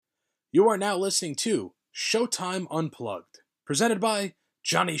You are now listening to Showtime Unplugged, presented by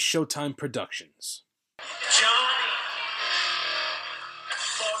Johnny Showtime Productions. Johnny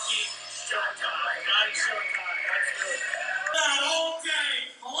fucking Showtime. Johnny Showtime. Let's do it. That all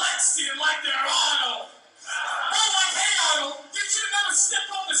day flexing like they're Arnold. Oh, like, hey, Arnold, you should never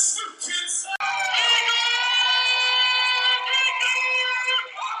step on the stoop, kids.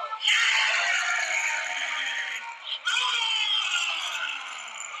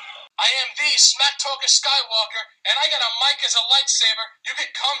 I am the Smack Talker Skywalker, and I got a mic as a lightsaber. You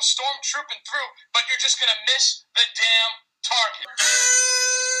could come stormtrooping through, but you're just gonna miss the damn target.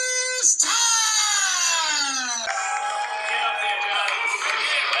 It's time! Get up there, Johnny.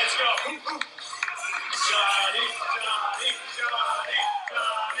 Let's go. Johnny, Johnny, Johnny,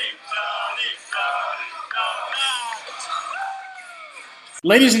 Johnny, Johnny, Johnny, Johnny.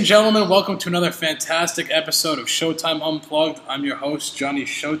 Ladies and gentlemen, welcome to another fantastic episode of Showtime Unplugged. I'm your host, Johnny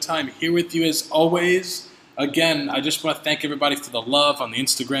Showtime, here with you as always. Again, I just want to thank everybody for the love on the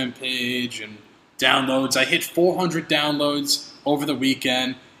Instagram page and downloads. I hit 400 downloads over the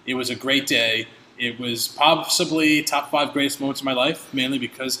weekend. It was a great day. It was possibly top 5 greatest moments of my life, mainly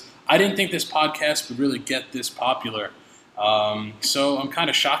because I didn't think this podcast would really get this popular. So I'm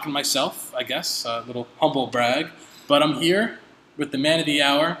kind of shocking myself, I guess, a little humble brag. But I'm here with the man of the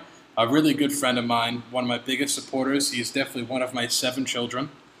hour, a really good friend of mine, one of my biggest supporters. He's definitely one of my 7 children.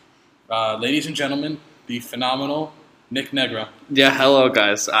 Ladies and gentlemen, the phenomenal Nick Nigro. Yeah, hello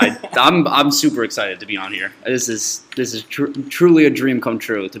guys. I'm super excited to be on here. This is truly a dream come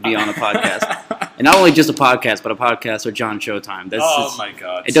true to be on a podcast, and not only just a podcast, but a podcast with John Showtime. My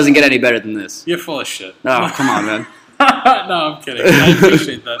God! It doesn't get any better than this. You're full of shit. Oh, come on, man. No, I'm kidding. I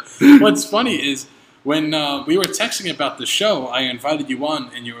appreciate that. What's funny is when we were texting about the show, I invited you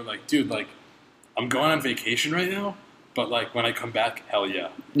on, and you were like, "Dude, like, I'm going on vacation right now, but like when I come back, hell yeah."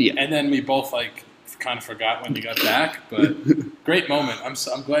 Yeah. And then we both like kind of forgot when you got back, but great moment. I'm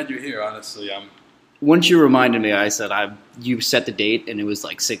glad you're here. Honestly, Once you reminded me, I said you set the date, and it was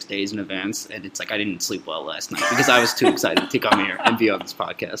like 6 days in advance, and it's like I didn't sleep well last night because I was too excited to come here and be on this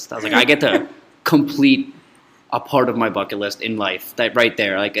podcast. I was like, I get to complete a part of my bucket list in life. That right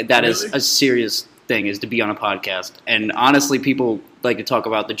there, like that is a serious thing, is to be on a podcast. And honestly, people like to talk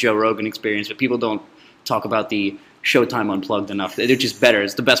about the Joe Rogan experience, but people don't talk about the Showtime Unplugged enough. They're just better.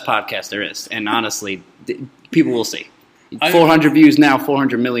 It's the best podcast there is. And honestly, people will see. 400 views now,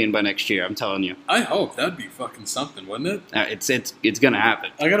 400 million by next year, I'm telling you. I hope. That'd be fucking something, wouldn't it? It's going to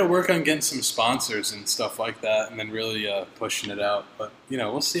happen. I got to work on getting some sponsors and stuff like that and then really pushing it out. But,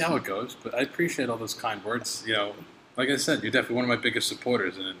 we'll see how it goes. But I appreciate all those kind words. Like I said, you're definitely one of my biggest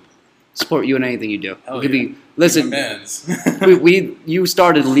supporters. And support you in anything you do. Hell yeah. Listen, you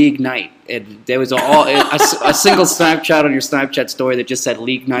started League Night. There was a single Snapchat on your Snapchat story that just said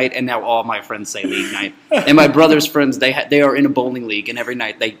League Night, and now all my friends say League Night. And my brother's friends, they are in a bowling league, and every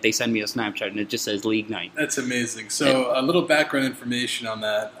night they send me a Snapchat, and it just says League Night. That's amazing. So a little background information on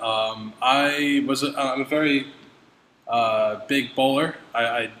that. I'm a very big bowler.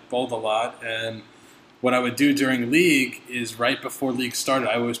 I bowled a lot, and what I would do during League is right before League started,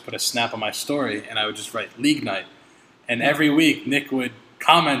 I always put a snap on my story, and I would just write League Night. And every week, Nick would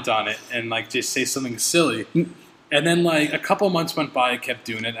comment on it and like just say something silly. And then like a couple months went by, I kept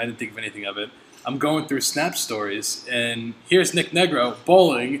doing it. I didn't think of anything of it. I'm going through Snap stories, and here's Nick Nigro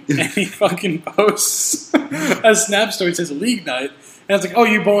bowling, and he fucking posts a Snap story that says League Night. And I was like, "Oh,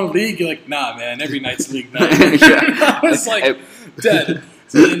 you bowling League?" You're like, "Nah, man, every night's League Night." I was like, dead.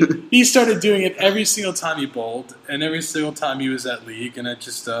 So then he started doing it every single time he bowled, and every single time he was at League, and it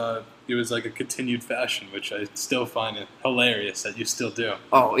just it was like a continued fashion, which I still find it hilarious that you still do.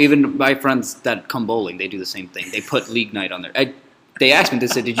 Oh, even my friends that come bowling, they do the same thing. They put League Night on there. They asked me, they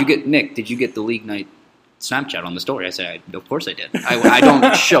said, did you get the League Night Snapchat on the story? I said, of course I did. I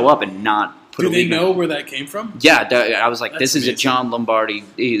don't show up and not put a League Night. Do they know where that came from? Yeah, I was like, That's this amazing. is a John Lombardi,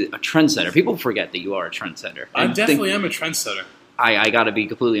 a trendsetter. People forget that you are a trendsetter. I definitely am a trendsetter. I got to be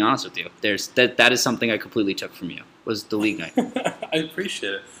completely honest with you. That is something I completely took from you, was the League Night. I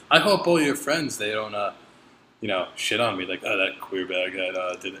appreciate it. I hope all your friends, they don't, shit on me like, oh, that queer bag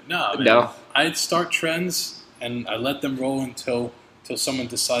did it. No. I start trends, and I let them roll until someone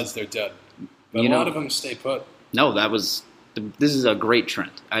decides they're dead. But a lot of them stay put. No, this is a great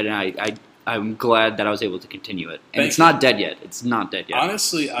trend. I'm glad that I was able to continue it. And it's not dead yet. It's not dead yet.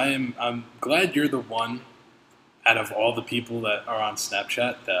 Honestly, I'm glad you're the one out of all the people that are on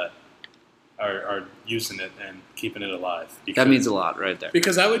Snapchat that are using it and keeping it alive. That means a lot right there.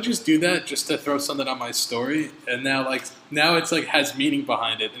 Because I would just do that just to throw something on my story, and now it's like has meaning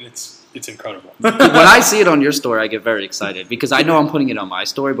behind it, and it's it's incredible. When I see it on your story, I get very excited because I know I'm putting it on my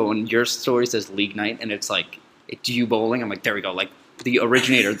story. But when your story says league night and it's like it's you bowling, I'm like, there we go. Like the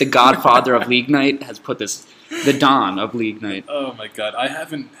originator, the godfather of league night has put this, the Don of league night. Oh my god, I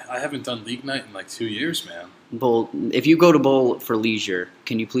haven't done league night in like 2 years, man. Bowl. If you go to bowl for leisure,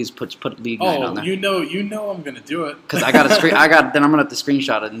 can you please put league night on there? You know I'm gonna do it Because I got a screen. Then I'm gonna have to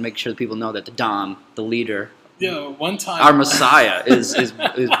screenshot it and make sure that people know that the Don, the leader, one time our Messiah, is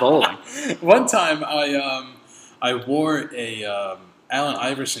bowling. One time I wore a Allen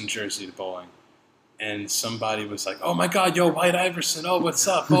Iverson jersey to bowling, and somebody was like, "Oh my God, yo, White Iverson! Oh, what's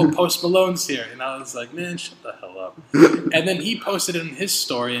up? Oh, Post Malone's here!" And I was like, "Man, shut the hell up!" And then he posted it in his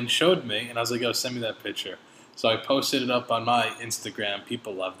story and showed me, and I was like, "Yo, send me that picture." So I posted it up on my Instagram.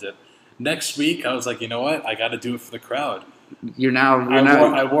 People loved it. Next week, I was like, you know what? I got to do it for the crowd.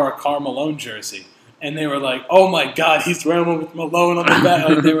 I wore a Karl Malone jersey, and they were like, "Oh my God, he's wearing one with Malone on the back."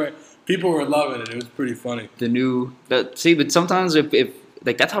 Like people were loving it. It was pretty funny. But sometimes if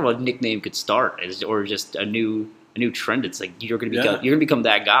like that's how a nickname could start, or just a new trend. It's like you're gonna become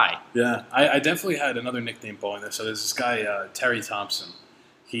that guy. Yeah, I definitely had another nickname bowling this. So there's this guy Terry Thompson.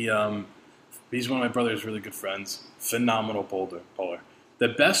 He's one of my brother's really good friends. Phenomenal bowler. The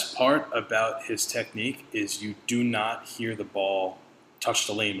best part about his technique is you do not hear the ball touch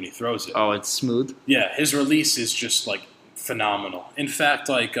the lane when he throws it. Oh, it's smooth? Yeah, his release is just, like, phenomenal. In fact,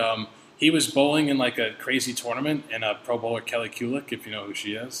 like, he was bowling in, like, a crazy tournament, and a pro bowler, Kelly Kulick, if you know who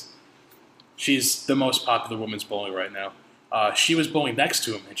she is. She's the most popular women's bowling right now. She was bowling next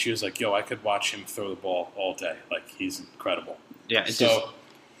to him, and she was like, yo, I could watch him throw the ball all day. Like, he's incredible. Yeah,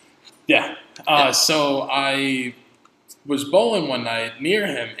 so I was bowling one night near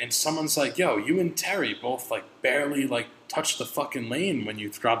him, and someone's like, yo, you and Terry both, like, barely, like, touched the fucking lane when you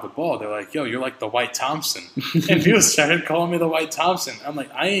dropped the ball. They're like, yo, you're like the White Thompson. And people started calling me the White Thompson. I'm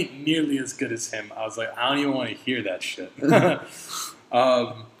like, I ain't nearly as good as him. I was like, I don't even want to hear that shit. But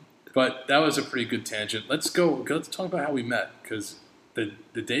that was a pretty good tangent. Let's talk about how we met, because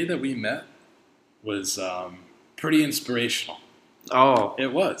the day that we met was pretty inspirational. Oh.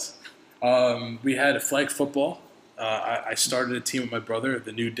 It was. We had a flag football. I started a team with my brother,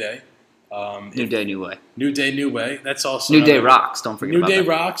 the New Day. New Day, New Way. New Day, New Way. That's also New Day Rocks. Don't forget New about Day that.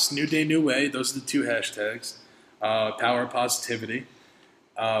 Rocks, New Day, New Way. Those are the two hashtags. Power positivity.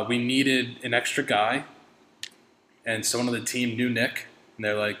 We needed an extra guy, and someone on the team knew Nick, and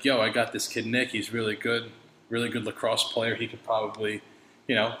they're like, "Yo, I got this kid Nick. He's really good lacrosse player. He could probably,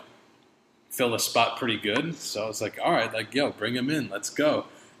 fill the spot pretty good." So I was like, "All right, like, yo, bring him in. Let's go."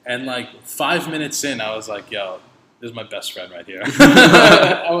 And like 5 minutes in, I was like, "Yo, this is my best friend right here."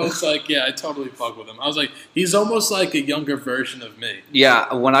 I was like, yeah, I totally fuck with him. I was like, he's almost like a younger version of me.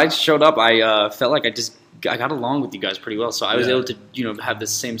 Yeah, when I showed up, I felt like I got along with you guys pretty well. So I was able to, have the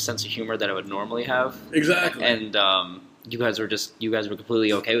same sense of humor that I would normally have. Exactly. And you guys were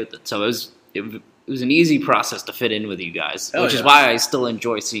completely okay with it. So it was an easy process to fit in with you guys, which is why I still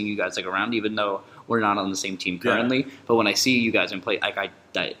enjoy seeing you guys like around, even though we're not on the same team currently. Yeah. But when I see you guys and play,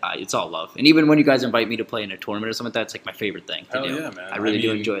 it's all love. And even when you guys invite me to play in a tournament or something like that, it's like my favorite thing to do. Yeah, man. I really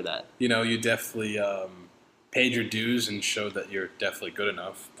do enjoy that. You definitely paid your dues and showed that you're definitely good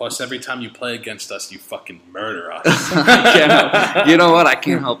enough. Plus, every time you play against us, you fucking murder us. You know what? I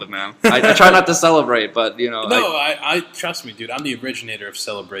can't help it, man. I try not to celebrate, but No, I trust me, dude. I'm the originator of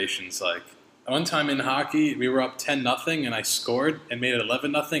celebrations. Like, one time in hockey, we were up 10-0, and I scored and made it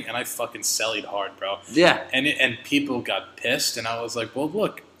 11-0, and I fucking sellied hard, bro. Yeah. And people got pissed, and I was like, well,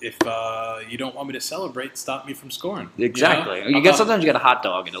 look, if you don't want me to celebrate, stop me from scoring. Exactly. Sometimes you get a hot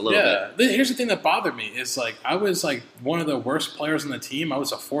dog in a little bit. Here's the thing that bothered me is, like, I was, like, one of the worst players on the team. I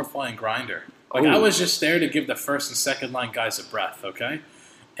was a fourth-line grinder. Like, I was just there to give the first and second-line guys a breath, okay?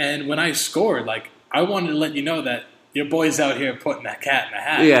 And when I scored, like, I wanted to let you know that your boy's out here putting that cat in a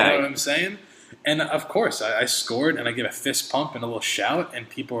hat. Yeah. You know what I'm saying? And, of course, I scored, and I gave a fist pump and a little shout, and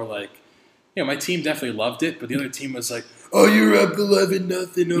people were like, my team definitely loved it, but the other team was like, oh, you're up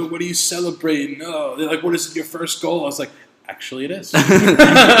 11-0, oh, what are you celebrating? Oh, they're like, what is your first goal? I was like, actually it is.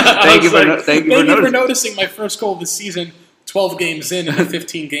 Thank you for noticing my first goal of the season, 12 games in a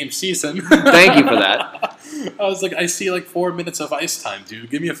 15-game season. Thank you for that. I was like, I see like 4 minutes of ice time, dude.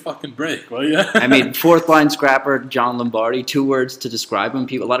 Give me a fucking break, will ya? I mean, fourth line scrapper, John Lombardi, 2 words to describe him.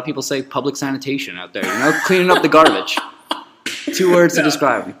 A lot of people say public sanitation out there, cleaning up the garbage. 2 words to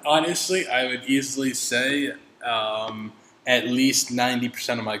describe him. Honestly, I would easily say at least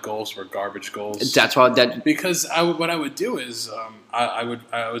 90% of my goals were garbage goals. That's why because what I would do is I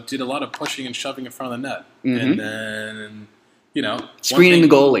would did a lot of pushing and shoving in front of the net, and then Screening the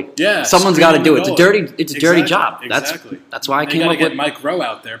goalie. Yeah, someone's got to do it. goalie. It's a dirty job. Exactly. That's why I They came gotta up get with Mike Rowe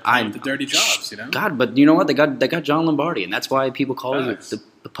out there playing with the dirty jobs. God, but you know what? They got John Lombardi, and that's why people call Facts. it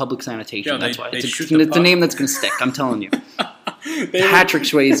the public sanitation. Yeah, that's why they shoot it's the a name that's going to stick. I'm telling you. Patrick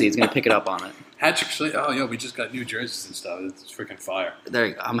Swayze is going to pick it up on it. Patrick Swayze. Oh, yeah, we just got new jerseys and stuff. It's freaking fire. There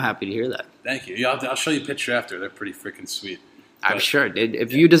you go. I'm happy to hear that. Thank you. Yeah, I'll show you a picture after. They're pretty freaking sweet. I'm sure.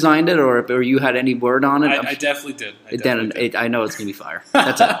 If you designed it or you had any word on it, I definitely did. I know it's going to be fire.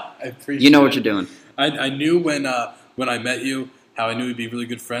 That's it. I appreciate you know what it. you're doing. I knew when I met you, how I knew we'd be really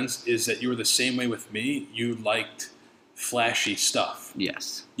good friends is that you were the same way with me. You liked flashy stuff.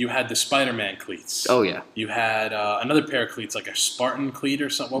 Yes. You had the Spider-Man cleats. Oh, yeah. You had another pair of cleats, like a Spartan cleat or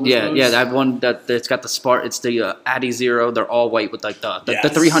something. What was those? Yeah, that one that's got the Spartan. It's the Addy Zero. They're all white with like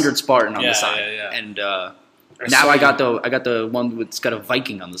the 300 Spartan on the side. Yeah. And now I got the one that's got a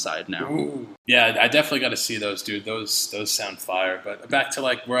Viking on the side now. Ooh. Yeah, I definitely got to see those, dude. Those sound fire. But back to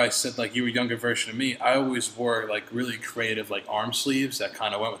like where I said like you were a younger version of me. I always wore like really creative like arm sleeves that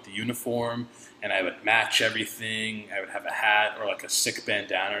kind of went with the uniform, and I would match everything. I would have a hat or like a sick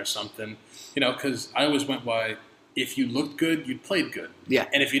bandana or something, because I always went by if you looked good, you played good. Yeah,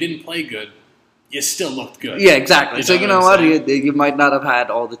 and if you didn't play good, you still looked good. Yeah, exactly. So you know what? I'm You might not have had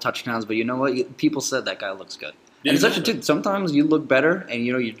all the touchdowns, but you know what? People said that guy looks good. Yeah, and it's actually too. Sometimes you look better, and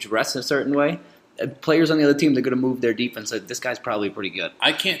you dress a certain way. Players on the other team, they're going to move their defense. So this guy's probably pretty good.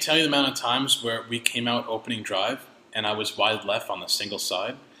 I can't tell you the amount of times where we came out opening drive, and I was wide left on the single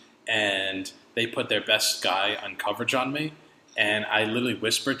side, and they put their best guy on coverage on me. And I literally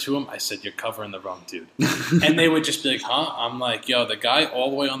whispered to him, I said, "You're covering the wrong dude." And they would just be like, "Huh?" I'm like, "Yo, the guy all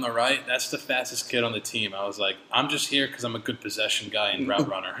the way on the right, that's the fastest kid on the team." I was like, "I'm just here because I'm a good possession guy and route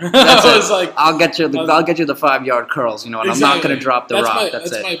runner." I was like, I'll get you the 5-yard curls, and exactly. I'm not going to drop the rock.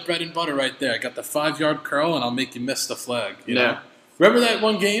 That's my bread and butter right there. I got the 5-yard curl, and I'll make you miss the flag. You know? Remember that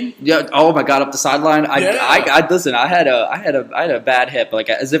one game? Yeah. Oh my God! Up the sideline. I listen. I had a bad hip, like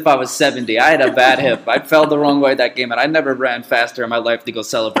as if I was 70. I had a bad hip. I fell the wrong way that game, and I never ran faster in my life to go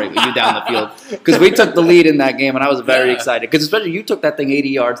celebrate with you down the field because we took the lead in that game, and I was very excited because especially you took that thing 80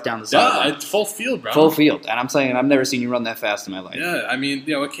 yards down the sideline. Yeah, full field, bro. Full field, and I'm saying I've never seen you run that fast in my life. Yeah, I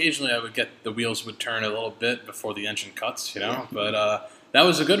mean, occasionally I would get the wheels would turn a little bit before the engine cuts, but. That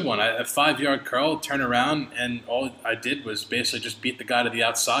was a good one. A 5-yard curl, turn around, and all I did was basically just beat the guy to the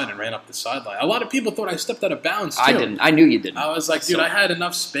outside and ran up the sideline. A lot of people thought I stepped out of bounds, too. I didn't. I knew you didn't. I was like, dude, I had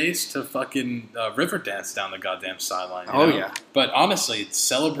enough space to fucking river dance down the goddamn sideline. Yeah. But honestly,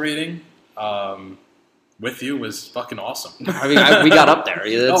 celebrating with you was fucking awesome. I mean, we got up there.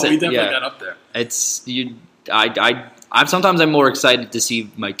 We definitely got up there. It's you. Sometimes I'm more excited to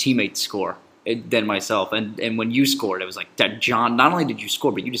see my teammates score than myself. And when you scored, it was like, that John, not only did you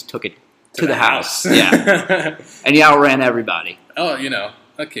score, but you just took it to the house. Yeah. And you outran everybody. Oh,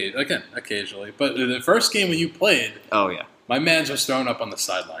 occasionally. But the first game when you played, my man's was thrown up on the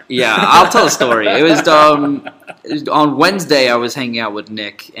sideline. Yeah, I'll tell a story. It was on Wednesday I was hanging out with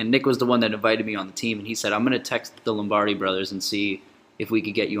Nick, and Nick was the one that invited me on the team, and he said, I'm going to text the Lombardi brothers and see if we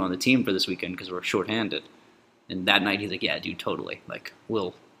could get you on the team for this weekend because we're shorthanded. And that night he's like, yeah, dude, totally. Like,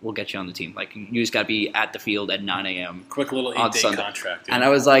 We'll get you on the team. Like, you just got to be at the field at 9 a.m. Quick little 8-day contract. Yeah. And I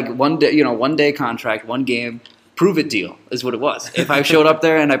was like, one day contract, one game, prove it deal is what it was. If I showed up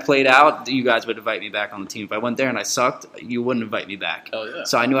there and I played out, you guys would invite me back on the team. If I went there and I sucked, you wouldn't invite me back. Oh, yeah.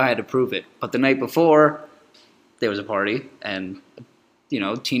 So I knew I had to prove it. But the night before, there was a party, and,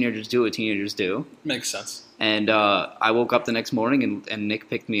 teenagers do what teenagers do. Makes sense. And I woke up the next morning, and Nick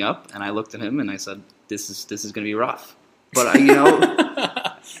picked me up, and I looked at him, and I said, this is going to be rough. But,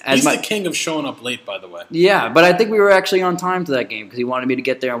 he's the king of showing up late, by the way. Yeah, but I think we were actually on time to that game because he wanted me to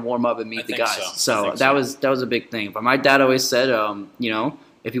get there and warm up and meet the guys. So that was a big thing. But my dad always said,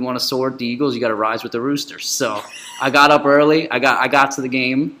 if you want to soar at the Eagles, you got to rise with the Roosters. So I got up early. I got to the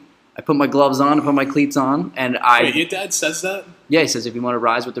game. I put my gloves on. I put my cleats on, and Wait, your dad says that? Yeah, he says if you want to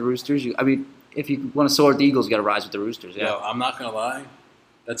rise with the Roosters, if you want to soar at the Eagles, you got to rise with the Roosters. Yeah. Yo, I'm not gonna lie.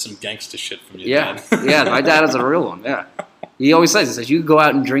 That's some gangster shit from your dad. Yeah, yeah, my dad is a real one, yeah. He always says, you can go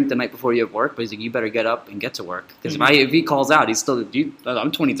out and drink the night before you have work, but he's like, you better get up and get to work. Because if he calls out, he's still,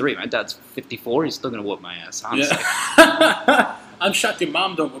 I'm 23, my dad's 54, he's still going to whoop my ass, honestly. Yeah. I'm shocked your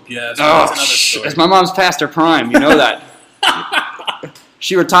mom don't whoop your ass. That's another story. My mom's past her prime, you know that.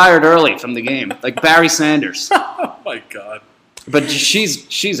 She retired early from the game, like Barry Sanders. Oh, my God. But she's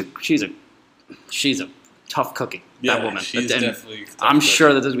tough cookie. Yeah, that woman. she's And definitely tough I'm cookie.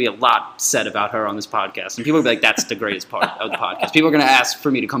 sure that there's going to be a lot said about her on this podcast. And people will be like, that's the greatest part of the podcast. People are going to ask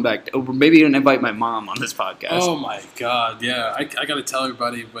for me to come back. Or maybe even invite my mom on this podcast. Oh, my God. Yeah. I got to tell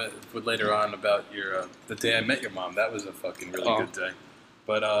everybody but later on about the day I met your mom. That was a fucking really good day.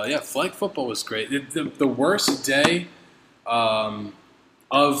 But, yeah, flag football was great. The worst day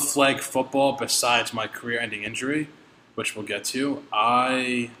of flag football, besides my career-ending injury, which we'll get to,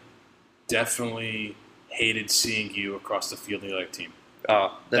 I definitely hated seeing you across the field on the other team.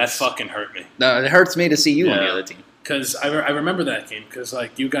 Oh, that fucking hurt me. No, it hurts me to see you on the other team. Because I remember that game, because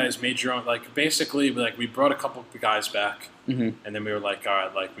like you guys made your own, like basically like we brought a couple of guys back, and then we were like, all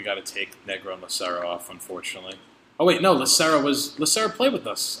right, like we got to take Nigro and Lucero off, unfortunately. Oh wait, no, Lucero played with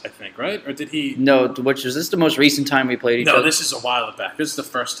us, I think, right? Or did he? No, which is this the most recent time we played each other? No, this is a while back. This is the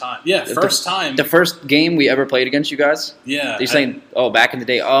first time. Yeah, first time. The first game we ever played against you guys. Yeah, you're saying, back in the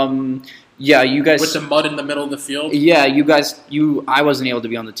day. Yeah, you guys with the mud in the middle of the field. Yeah, you guys. I wasn't able to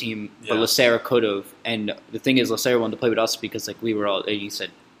be on the team, but Yeah. Lucero could have. And the thing is, Lucero wanted to play with us because like we were all. He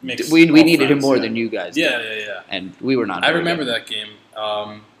said Mixed we needed friends, him more yeah. than you guys. Yeah, did. yeah. And we were not. I very remember good. that game.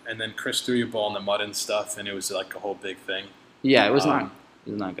 And then Chris threw your ball in the mud and stuff, and it was like a whole big thing. Yeah, it was not.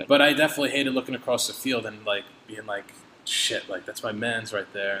 It was not good. But I definitely hated looking across the field and like being like, shit, like that's my man's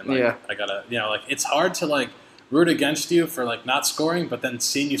right there, and like Yeah. I gotta, like it's hard to like root against you for like not scoring, but then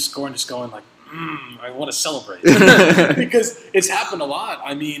seeing you score and just going like, I want to celebrate because it's happened a lot.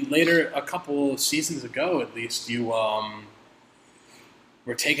 I mean, later a couple seasons ago, at least you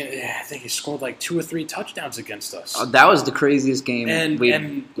were taking. I think you scored like 2 or 3 touchdowns against us. That was the craziest game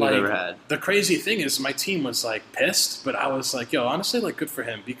we've like, ever had. The crazy thing is, my team was like pissed, but I was like, yo, honestly, like good for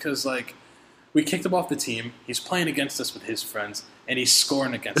him because like we kicked him off the team. He's playing against us with his friends, and he's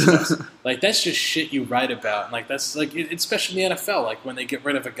scoring against us. Like that's just shit you write about. And, like that's like especially in the NFL, like when they get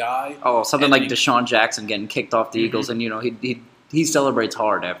rid of a guy. Oh, something like Deshaun Jackson getting kicked off the Eagles, and he celebrates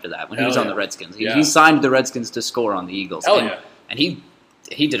hard after that when he was on the Redskins. He signed the Redskins to score on the Eagles. And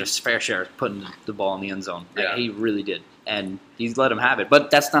he did a fair share of putting the ball in the end zone. Like, he really did. And he's let him have it. But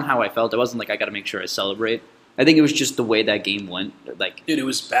that's not how I felt. It wasn't like I got to make sure I celebrate. I think it was just the way that game went. Like, dude, it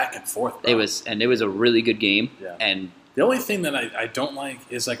was back and forth, bro. It was a really good game. Yeah. And the only thing that I don't like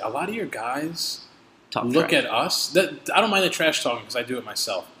is like a lot of your guys look trash. at us. I don't mind the trash talking because I do it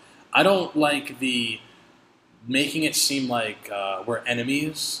myself. I don't like the making it seem like we're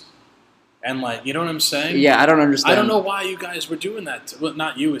enemies. And, like, you know what I'm saying? Yeah, I don't understand. I don't know why you guys were doing that. Well,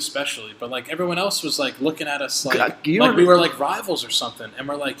 not you especially, but, like, everyone else was, like, looking at us like we were, like, rivals or something. And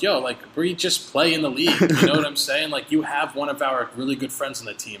we're like, yo, like, we just play in the league. You know what I'm saying? Like, you have one of our really good friends on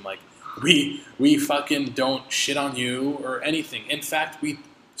the team. Like, we fucking don't shit on you or anything. In fact, we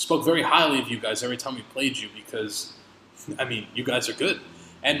spoke very highly of you guys every time we played you because, I mean, you guys are good.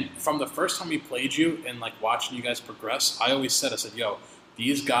 And from the first time we played you and, like, watching you guys progress, I always said, yo,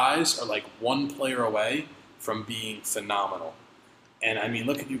 these guys are like one player away from being phenomenal. And, I mean,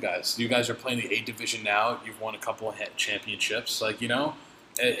 look at you guys. You guys are playing the A division now. You've won a couple of championships. Like,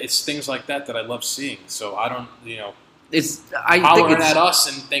 it's things like that I love seeing. So I don't, hollering at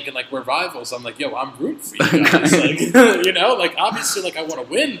us and thinking like we're rivals. I'm like, yo, I'm rooting for you guys. Like, like obviously like I want to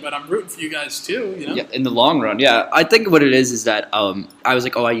win, but I'm rooting for you guys too, Yeah, in the long run, yeah. I think what it is that I was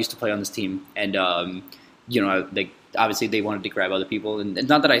like, I used to play on this team. And, obviously they wanted to grab other people, and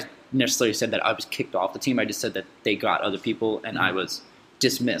not that I necessarily said that I was kicked off the team. I just said that they got other people, and I was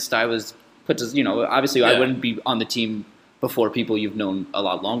dismissed. I was put to, obviously I wouldn't be on the team before people you've known a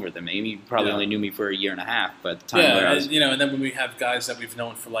lot longer than me. You probably only knew me for a year and a half, but at the time and then when we have guys that we've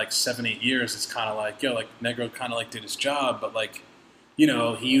known for like 7-8 years, it's kind of like, yo, like Nigro kind of like did his job, but like,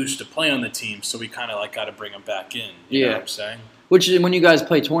 he used to play on the team, so we kind of like got to bring him back in. You know what I'm saying? Which when you guys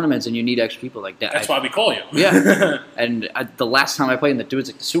play tournaments and you need extra people like that. That's why we call you. Yeah. And the last time I played in it was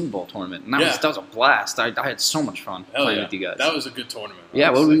like the Super Bowl tournament. And that was a blast. I had so much fun playing with you guys. That was a good tournament. Yeah,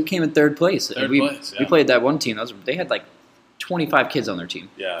 well, we came in third place. We played that one team. They had like 25 kids on their team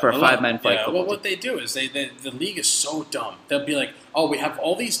for a 5-man flag football well, what they do is the league is so dumb. They'll be like, oh, we have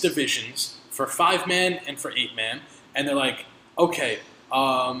all these divisions for 5-man and for 8-man. And they're like, okay,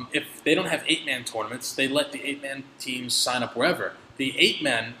 if they don't have 8-man tournaments, they let the 8-man teams sign up wherever. The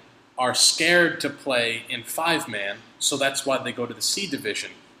 8-men are scared to play in 5-man, so that's why they go to the C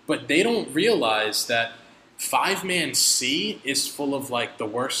division. But they don't realize that 5-man C is full of like the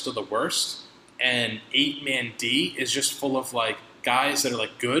worst of the worst, and 8-man D is just full of like guys that are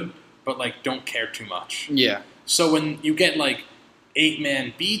like good, but like don't care too much. Yeah. So when you get like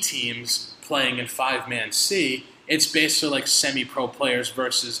 8-man B teams playing in 5-man C, it's basically like semi-pro players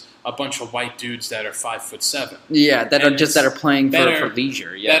versus a bunch of white dudes that are 5'7". Yeah, that are playing for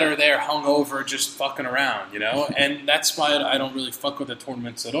leisure. Yeah, that are there hungover, just fucking around, And that's why I don't really fuck with the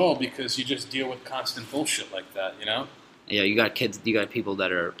tournaments at all, because you just deal with constant bullshit like that, Yeah, you got people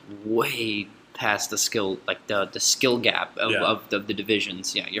that are way past the skill, like the skill gap of the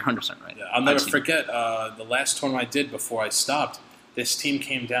divisions. Yeah, you're 100% right. Yeah, I'll never forget the last tournament I did before I stopped. This team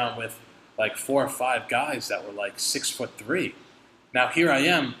came down with like 4 or 5 guys that were like 6'3". Now here I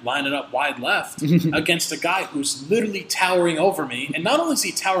am lining up wide left against a guy who's literally towering over me. And not only is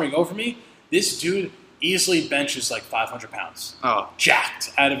he towering over me, this dude easily benches like 500 pounds. Oh,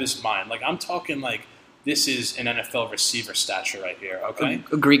 jacked out of his mind. Like, I'm talking like this is an NFL receiver stature right here, okay?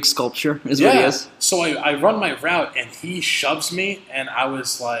 A Greek sculpture is what he is. So I run my route, and he shoves me, and I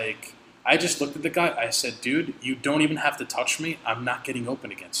was like, I just looked at the guy. I said, dude, you don't even have to touch me. I'm not getting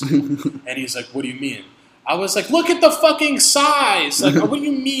open against you. And he's like, what do you mean? I was like, look at the fucking size. Like, what do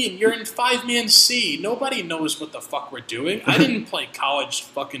you mean? You're in 5-man C. Nobody knows what the fuck we're doing. I didn't play college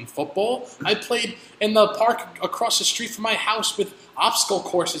fucking football. I played in the park across the street from my house with obstacle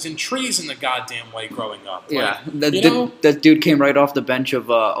courses and trees in the goddamn way growing up. Yeah, that dude came right off the bench of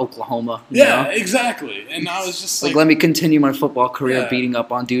Oklahoma. Yeah, exactly. And I was just like, let me continue my football career beating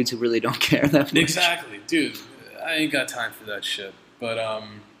up on dudes who really don't care that much. Exactly. Dude, I ain't got time for that shit. But,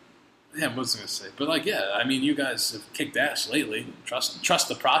 yeah, what was I going to say? But, like, yeah, I mean, you guys have kicked ass lately. Trust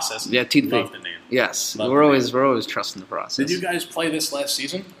the process. Yeah, Love the name. Yes, we're always trusting the process. Did you guys play this last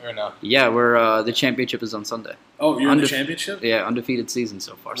season or no? Yeah, we're the championship is on Sunday. Oh, you're in the championship? Yeah, undefeated season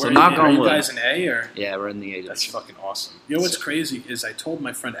so far. So are you guys in A or? Yeah, we're in the A. That's fucking awesome. You know what's crazy is I told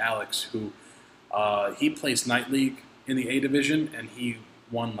my friend Alex, who he plays night league in the A division, and he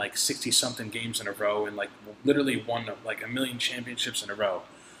won like 60-something games in a row, and like literally won like 1 million championships in a row.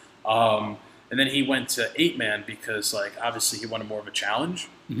 And then he went to 8-man because, like, obviously he wanted more of a challenge.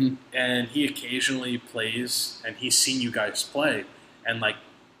 Mm-hmm. And he occasionally plays, and he's seen you guys play. And, like,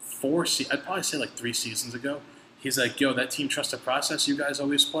 I'd probably say, like, 3 seasons ago, he's like, yo, that team trust the process you guys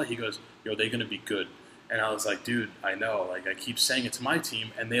always play? He goes, yo, they're going to be good. And I was like, dude, I know. Like, I keep saying it to my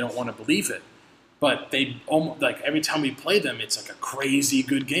team, and they don't want to believe it. But they almost, like, every time we play them, it's, like, a crazy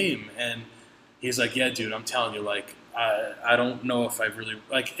good game. And he's like, yeah, dude, I'm telling you, like, I don't know if I really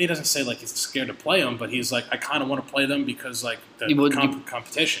like. He doesn't say like he's scared to play them, but he's like, I kind of want to play them because like the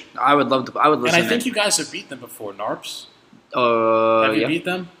competition. I would love to. I would listen. And I think you guys have beat them before, Narps. Have you beat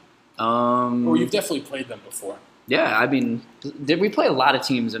them? Or you've definitely played them before. Yeah, I mean, we play a lot of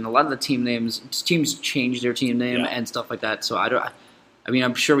teams, and a lot of the teams change their team name and stuff like that. So I mean,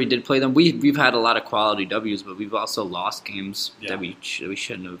 I'm sure we did play them. We've had a lot of quality W's, but we've also lost games that we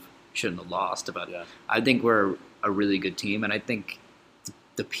shouldn't have lost. But I think we're a really good team, and I think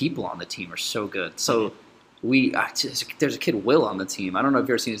the people on the team are so good. So there's a kid, Will, on the team. I don't know if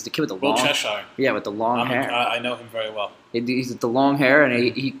you've ever seen this. The kid with the Will Cheshire. Yeah, with the long hair. I know him very well. He's with the long hair,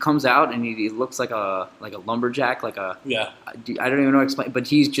 and he comes out, and he looks like a lumberjack, I don't even know how to explain, but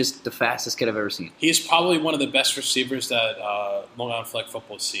he's just the fastest kid I've ever seen. He's probably one of the best receivers that Long Island flag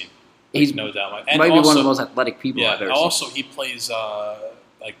football has seen. He's no doubt. And might be one of the most athletic people I've ever seen. Also, he plays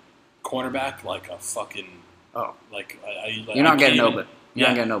like cornerback, like a fucking. Oh, you're not getting open. You're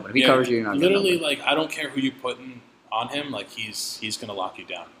not getting open. If he covers you, you're not getting open. Literally, like, I don't care who you put on him. Like, he's gonna lock you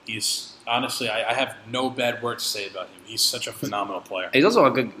down. He's honestly, I have no bad word to say about him. He's such a phenomenal player. He's also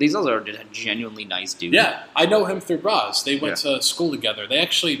a genuinely nice dude. Yeah, I know him through Braz. They went to school together. They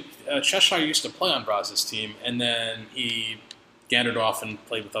actually Cheshire used to play on Braz's team, and then he gandered off and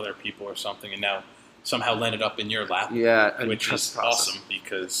played with other people or something, and now somehow landed up in your lap. Yeah, which is awesome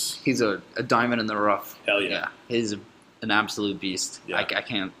because he's a diamond in the rough. Hell yeah, he's an absolute beast. Yeah. I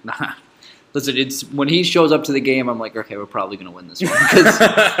can't. Listen, it's when he shows up to the game, I'm like, okay, we're probably going to win this one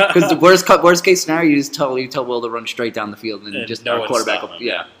because the worst case scenario, you tell Will to run straight down the field and just our quarterback up.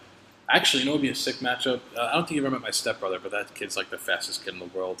 Yeah. Actually, you know what would be a sick matchup? I don't think you ever met my stepbrother, but that kid's like the fastest kid in the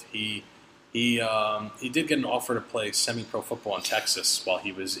world. He did get an offer to play semi-pro football in Texas while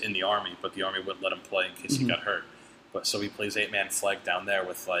he was in the Army, but the Army wouldn't let him play in case he got hurt. But so he plays 8-man flag down there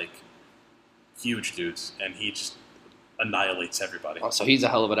with like huge dudes, and he just annihilates everybody. Oh, so he's a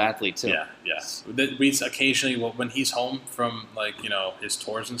hell of an athlete too. Yeah. We occasionally, when he's home from like his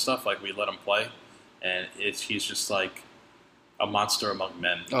tours and stuff, like we let him play, and he's just like a monster among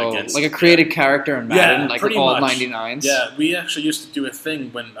men. Like a created character in Madden, like all much. 99s. Yeah, we actually used to do a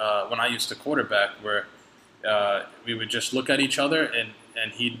thing when I used to quarterback where we would just look at each other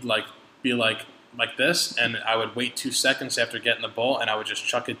and he'd like be like this, and I would wait 2 seconds after getting the ball, and I would just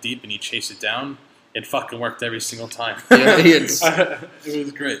chuck it deep, and he'd chase it down. It fucking worked every single time. Yeah, it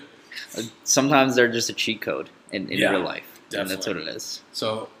was great. Sometimes they're just a cheat code in real life. And that's what it is.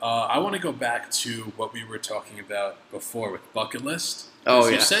 So I want to go back to what we were talking about before with bucket list. Oh,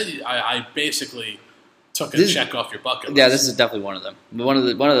 You yeah. said I basically took a check off your bucket list. Yeah, this is definitely one of them. One of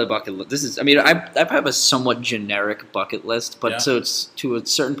the bucket list. This is. I mean, I have a somewhat generic bucket list, but so it's to a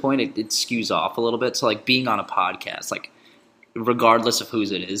certain point it skews off a little bit. So like being on a podcast, like regardless of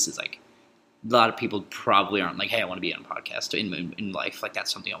whose it is like a lot of people probably aren't like, hey, I want to be on a podcast in life. Like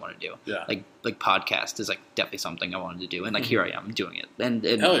that's something I want to do. Yeah. Like podcast is like definitely something I wanted to do, and like here I am doing it. And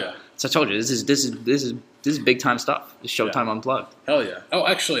hell yeah. So I told you this is big time stuff. This Showtime Unplugged. Hell yeah. Oh,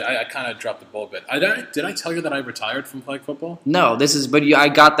 actually, I kind of dropped the ball a bit. Did I tell you that I retired from flag football? No, I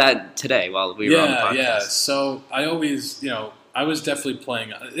got that today while we were on the podcast. Yeah. So I always, I was definitely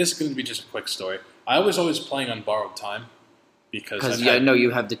playing. This is going to be just a quick story. I was always playing on borrowed time because I know you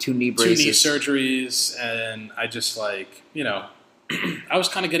have the 2 knee braces, 2 knee surgeries, and I just I was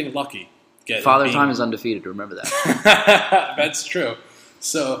kind of getting lucky. Father Time is undefeated. Remember that. That's true.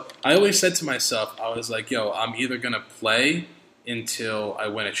 So I always said to myself, I was like, yo, I'm either going to play until I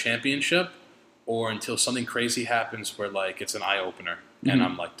win a championship or until something crazy happens where, it's an eye-opener and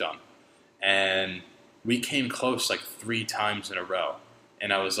I'm, done. And we came close, 3 times in a row.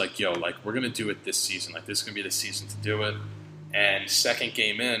 And I was like, yo, we're going to do it this season. This is going to be the season to do it. And second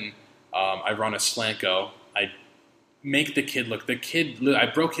game in, I run a slant go. I make the kid look. I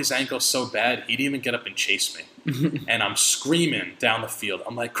broke his ankle so bad, he didn't even get up and chase me. And I'm screaming down the field.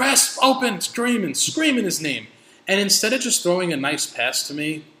 I'm like, Chris, open, screaming his name. And instead of just throwing a nice pass to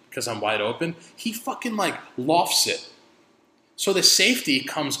me because I'm wide open, he fucking lofts it. So the safety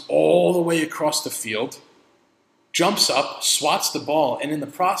comes all the way across the field, jumps up, swats the ball, and in the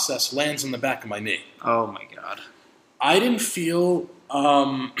process lands on the back of my knee. Oh my God. I didn't feel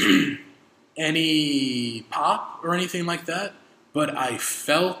any pop or anything like that, but I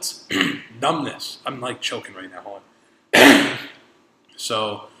felt numbness. I'm choking right now. Hold on.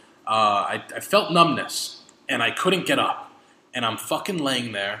 So I felt numbness, and I couldn't get up. And I'm fucking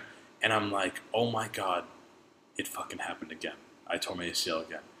laying there, and I'm like, oh my God, it fucking happened again. I tore my ACL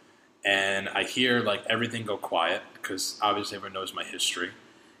again. And I hear everything go quiet, because obviously everyone knows my history.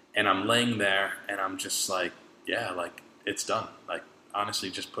 And I'm laying there, and I'm just yeah, it's done.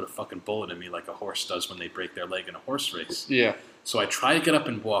 Honestly, just put a fucking bullet in me like a horse does when they break their leg in a horse race. Yeah. So I try to get up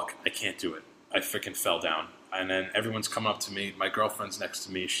and walk. I can't do it. I freaking fell down. And then everyone's coming up to me. My girlfriend's next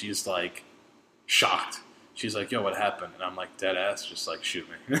to me. She's shocked. She's like, yo, what happened? And I'm dead ass, just shoot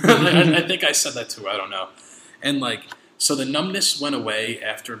me. I think I said that to her. I don't know. And so the numbness went away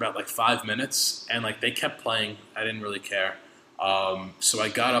after about 5 minutes. And they kept playing. I didn't really care. So I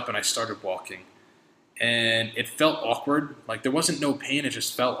got up and I started walking. And it felt awkward. There wasn't no pain. It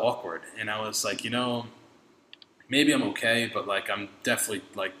just felt awkward. And I was maybe I'm okay, but I'm definitely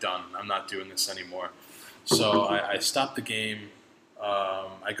done. I'm not doing this anymore. So I stopped the game.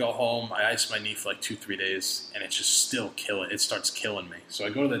 I go home. I ice my knee for 2-3 days, and it's just still killing. It starts killing me. So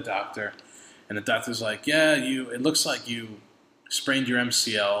I go to the doctor, and the doctor's like, "Yeah, it looks like you sprained your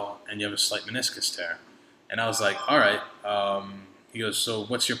MCL and you have a slight meniscus tear." And I was like, "All right." He goes, "So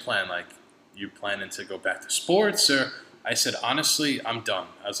what's your plan? You planning to go back to sports?" Or I said, honestly, I'm done.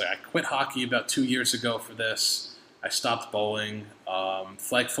 I was I quit hockey about 2 years ago for this. I stopped bowling.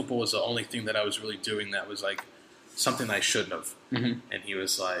 Flag football was the only thing that I was really doing that was something I shouldn't have. Mm-hmm. And he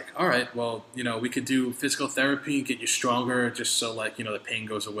was like, all right, well, we could do physical therapy, get you stronger, just so the pain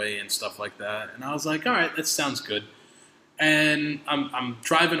goes away and stuff like that. And I was like, all right, that sounds good. And I'm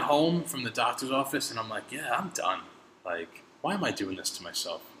driving home from the doctor's office, and I'm like, yeah, I'm done. Why am I doing this to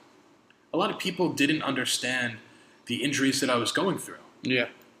myself? A lot of people didn't understand the injuries that I was going through. Yeah.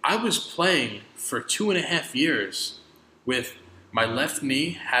 I was playing for 2.5 years with my left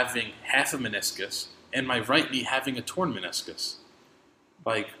knee having half a meniscus and my right knee having a torn meniscus.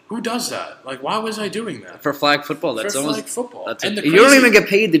 Who does that? Why was I doing that? For flag football, that's for almost flag football. You don't even get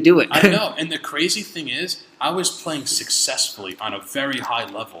paid to do it. I know. And the crazy thing is, I was playing successfully on a very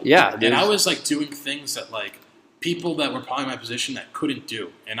high level. Yeah. And I was doing things that people that were probably in my position that couldn't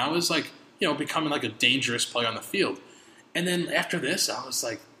do. And I was becoming a dangerous player on the field. And then after this, I was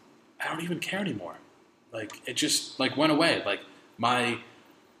I don't even care anymore. It just went away. My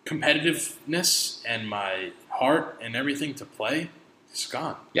competitiveness and my heart and everything to play is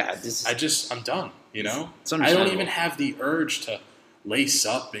gone. Yeah, I'm done. It's I don't even have the urge to lace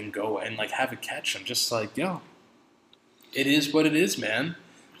up and go and have a catch. I'm just yo, it is what it is, man.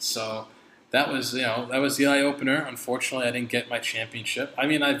 So that was the eye opener. Unfortunately, I didn't get my championship. I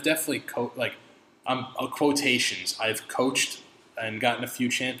mean, I've definitely quotations. I've coached and gotten a few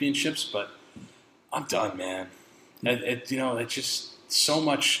championships, but I'm done, man. It just so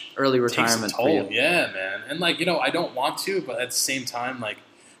much early takes a retirement for toll. you. Yeah, man. And like, I don't want to, but at the same time, like,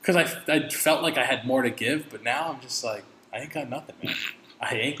 because I felt like I had more to give, but now I'm just like, I ain't got nothing, man.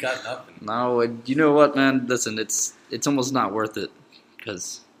 I ain't got nothing. No, you know what, man? Listen, it's almost not worth it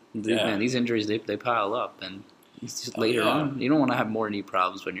because, man, these injuries they pile up, and later on, you don't want to have more knee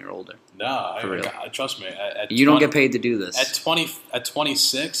problems when you're older. No, real. Trust me. You don't get paid to do this. At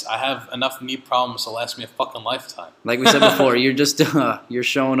 26, I have enough knee problems to last me a fucking lifetime. Like we said before, you're just you're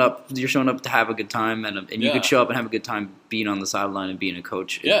showing up to have a good time, and you could show up and have a good time being on the sideline and being a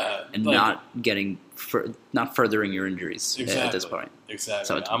coach, and like, not furthering your injuries at this point.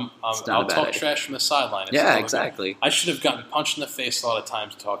 Exactly. So I'll talk trash from the sideline. Exactly. I should have gotten punched in the face a lot of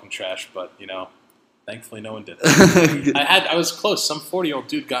times talking trash, but thankfully no one did. I was close. Some 40-year-old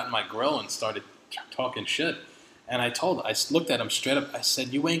dude got in my grill and started talking shit. And I looked at him straight up. I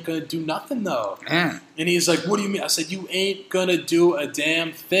said, "You ain't gonna do nothing though." And he's like, "What do you mean?" I said, "You ain't gonna do a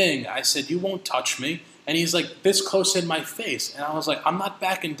damn thing." I said, "You won't touch me." And he's like, this close in my face. And I was like, "I'm not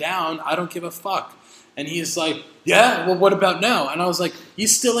backing down. I don't give a fuck." And he's like, "Yeah, well, what about now?" And I was like, "You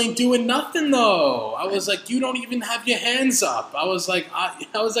still ain't doing nothing though." I was like, "You don't even have your hands up." I was like,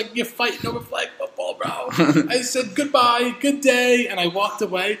 "You're fighting over flag football, bro." I said, "Goodbye, good day," and I walked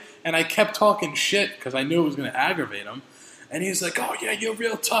away. And I kept talking shit because I knew it was going to aggravate him. And he's like, "Oh yeah, you're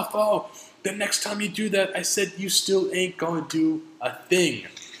real tough. Oh, the next time you do that," I said, "You still ain't going to do a thing."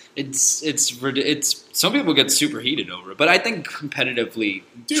 It's some people get super heated over it, but I think competitively,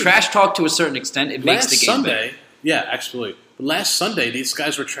 trash talk to a certain extent, it makes the game better. Yeah, absolutely. But last Sunday, these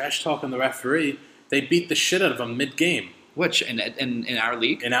guys were trash talking the referee. They beat the shit out of him mid-game. Which in our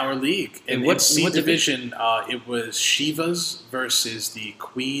league? In our league. In what division? It was Shivas versus the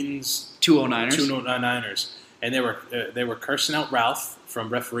Queens 209ers. 209ers, and they were cursing out Ralph from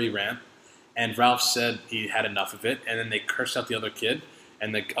referee rant, and Ralph said he had enough of it, and then they cursed out the other kid,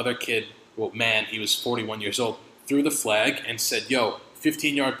 and the other kid, he was 41 years old, threw the flag and said, "Yo,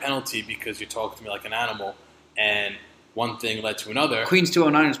 15-yard penalty because you talked to me like an animal," and one thing led to another. Queens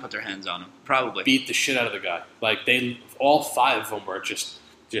 209ers put their hands on him, probably. Beat the shit out of the guy. Like, all 5 of them were just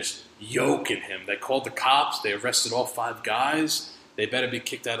yoking him. They called the cops. They arrested all 5 guys. They better be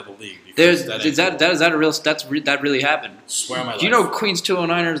kicked out of the league. That really happened? Swear on my life. Do you know Queens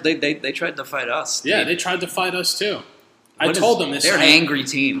 209ers, they tried to fight us. Yeah, they tried to fight us too. I told them this. They're an angry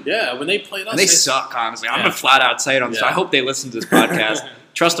team. Yeah, when they played us. And they suck, honestly. I'm going to flat out say it on the show. I hope they listen to this podcast.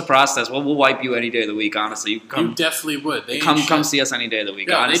 Trust the process. Well, we'll wipe you any day of the week, honestly. You definitely would. Come see us any day of the week,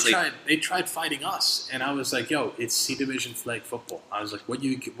 honestly. They tried fighting us, and I was like, "Yo, it's C Division flag football." I was like, what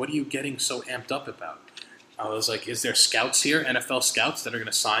are you getting so amped up about? I was like, "Is there scouts here, NFL scouts that are going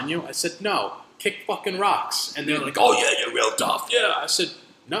to sign you?" I said, "No, kick fucking rocks." And they're like, "Oh yeah, you're real tough." Yeah, I said,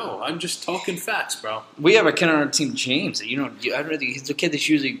 "No, I'm just talking facts, bro." We have a kid on our team, James. He's the kid that's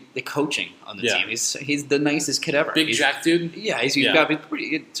usually the coaching on the team. He's the nicest kid ever. Big Jack dude. Yeah, he's got to be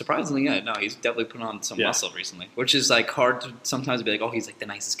pretty. Surprisingly, he's definitely put on some muscle recently, which is like hard to sometimes be like, "Oh, he's like the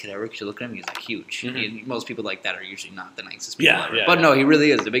nicest kid ever." Because you look at him, he's like huge. Mm-hmm. Most people like that are usually not the nicest people ever. Yeah, but no, he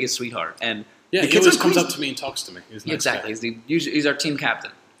really is the biggest sweetheart. And the kid always comes up to me and talks to me. He's nice exactly. He's our team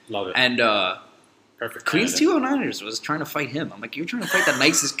captain. Love it. And perfect. Queens 209ers was trying to fight him. I'm like, you're trying to fight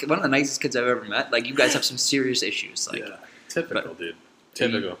one of the nicest kids I've ever met. Like, you guys have some serious issues. Like, typical, dude.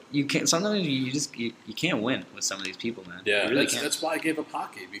 Typical. You can't. Sometimes you can't win with some of these people, man. Yeah, really that's why I gave up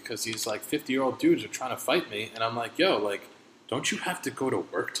hockey, because these like 50-year-old dudes are trying to fight me, and I'm like, "Yo, like, don't you have to go to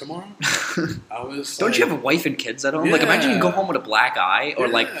work tomorrow?" Don't you have a wife and kids at home? Yeah. Like, imagine you go home with a black eye or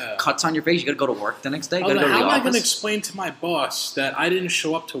like cuts on your face. You got to go to work the next day. How am I going to explain to my boss that I didn't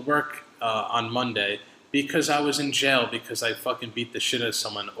show up to work on Monday because I was in jail because I fucking beat the shit out of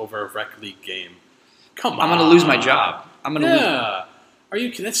someone over a rec league game? Come on, I'm going to lose my job. I'm going to lose. Are you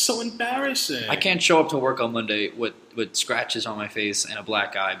kidding? That's so embarrassing. I can't show up to work on Monday with scratches on my face and a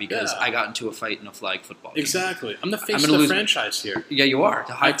black eye because I got into a fight in a flag football game. Exactly. I'm the face of the franchise here. Yeah, you are.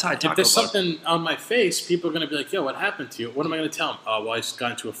 The high tide. If there's something on my face, people are going to be like, "Yo, what happened to you?" What am I going to tell them? "Oh, well, I just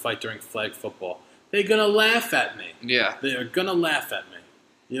got into a fight during flag football." They're going to laugh at me. Yeah. They are going to laugh at me.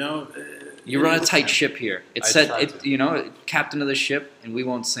 You know? You run a tight ship here. It said, captain of the ship, and we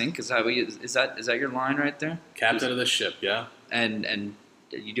won't sink. Is that your line right there? Captain of the ship, yeah. And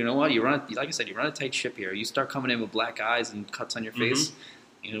you know what? Like I said, you run a tight ship here. You start coming in with black eyes and cuts on your face.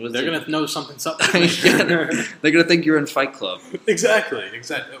 Mm-hmm. They're going to know something's up. They're going to think you're in Fight Club. Exactly.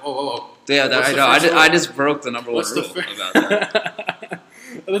 Oh. Yeah, I know. I just broke the number one rule about that.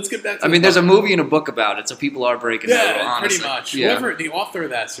 Let's get back to there's a movie and a book about it, so people are breaking that rule, honestly. Pretty much. Yeah. Whoever, the author of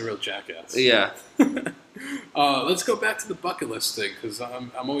that's a real jackass. Yeah. Let's go back to the bucket list thing, because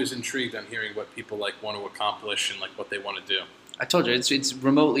I'm always intrigued on hearing what people like want to accomplish and like what they want to do. I told you it's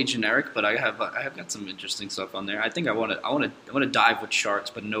remotely generic, but I have got some interesting stuff on there. I think I want to dive with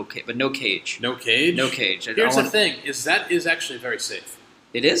sharks, but no cage. No cage? No cage. Here's the thing: that is actually very safe.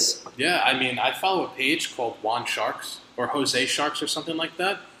 It is? Yeah, I mean, I follow a page called Juan Sharks or Jose Sharks or something like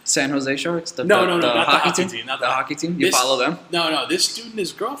that. San Jose Sharks? No, not the hockey team. Not the hockey team? You follow them? No. This dude and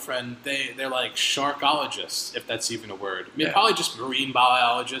his girlfriend, they're like sharkologists, if that's even a word. I mean, probably just marine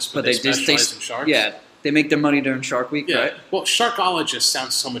biologists, but they specialize in sharks. Yeah, they make their money during Shark Week, right? Well, sharkologist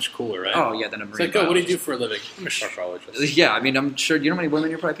sounds so much cooler, right? Oh, yeah, than a marine It's like, what do you do for a living? I'm a sharkologist. Yeah, I mean, I'm sure, you know how many women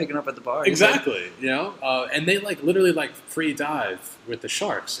you're probably picking up at the bar? Exactly, you know? And they literally free dive with the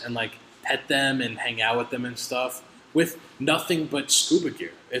sharks and pet them and hang out with them and stuff with nothing but scuba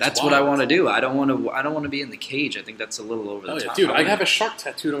gear. That's wild. What I want to do. I don't want to be in the cage. I think that's a little over the top. Dude, I have a shark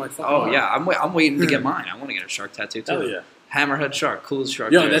tattooed on my fucking arm. Yeah, I'm waiting to get mine. I want to get a shark tattoo too. Hell yeah. Hammerhead shark, coolest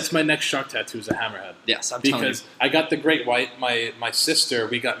shark. Yo, that's my next shark tattoo is a hammerhead. Yes, I'm telling you. Because I got the great white. My sister,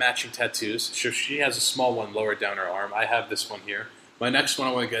 we got matching tattoos. She has a small one lower down her arm. I have this one here. My next one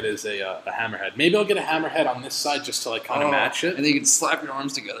I want to get is a hammerhead. Maybe I'll get a hammerhead on this side just to kind of match it. And then you can slap your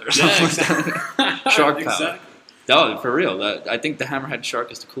arms together or something like that. Shark power. Exactly. No, for real. I think the hammerhead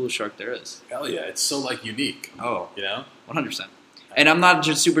shark is the coolest shark there is. Hell yeah, it's so unique. Oh, you know, 100%. And I'm not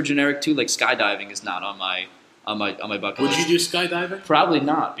just super generic too. Like skydiving is not on my bucket list. Would you do skydiving? Probably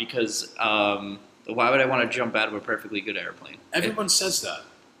not, because why would I want to jump out of a perfectly good airplane? Everyone says that,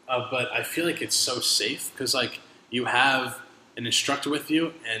 but I feel like it's so safe because you have an instructor with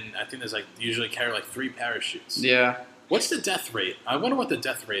you, and I think there's usually carry 3 parachutes. Yeah. What's the death rate? I wonder what the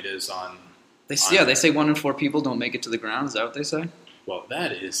death rate is on. They say 1 in 4 people don't make it to the ground. Is that what they say? Well,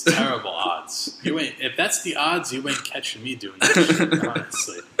 that is terrible odds. If that's the odds, you ain't catching me doing that shit,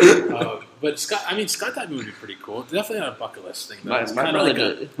 honestly. But skydiving would be pretty cool. Definitely not a bucket list thing. My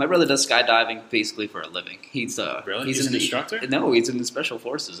brother does skydiving basically for a living. He's really? He's an instructor? No, he's in the special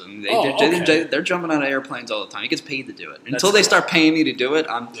forces, and they're jumping out of airplanes all the time. He gets paid to do it. Until they start paying me to do it,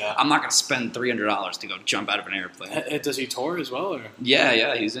 I'm not going to spend $300 to go jump out of an airplane. Does he tour as well? Or?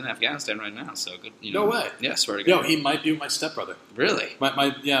 Yeah, he's in Afghanistan right now. So good. No way. Yeah, swear to God. He might be my stepbrother. Really?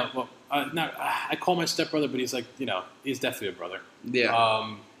 I call my stepbrother, but he's he's definitely a brother.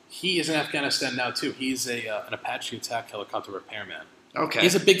 Yeah. He is in Afghanistan now too. He's an Apache attack helicopter repairman. Okay.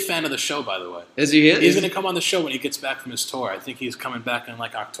 He's a big fan of the show, by the way. Is he? He's going to come on the show when he gets back from his tour. I think he's coming back in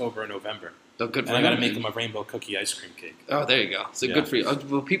October or November. Oh, good for him. I got to make him a rainbow cookie ice cream cake. Oh, there you go. So good for you.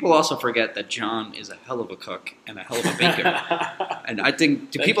 Well, people also forget that John is a hell of a cook and a hell of a baker. And I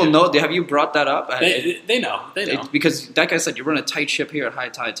think, do people know? Have you brought that up? They know. Because, like I said, you run a tight ship here at High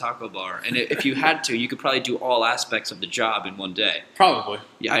Tide Taco Bar, and if you had to, you could probably do all aspects of the job in one day. Probably.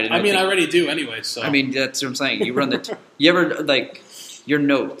 Yeah, I already do anyway. So that's what I'm saying. You run you ever your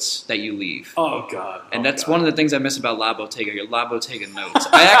notes that you leave. Oh, God. And that's one of the things I miss about La Bottega, your La Bottega notes.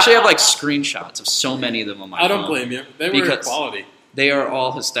 I actually have screenshots of so many of them on my phone. I don't blame you. They were quality. They are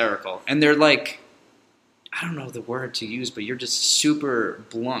all hysterical. And they're I don't know the word to use, but you're just super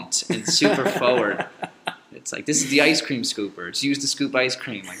blunt and super forward. It's this is the ice cream scooper. It's used to scoop ice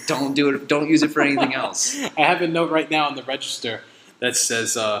cream. Don't do it. Don't use it for anything else. I have a note right now on the register that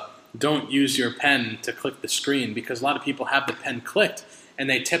says, don't use your pen to click the screen, because a lot of people have the pen clicked and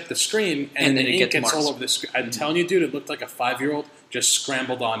they tip the screen and the ink gets all over the screen. I'm telling you, dude, it looked like a 5-year-old just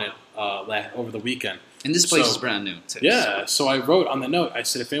scrambled on it over the weekend. And this place is brand new, too. Yeah, so I wrote on the note, I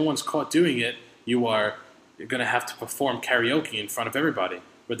said, if anyone's caught doing it, you're going to have to perform karaoke in front of everybody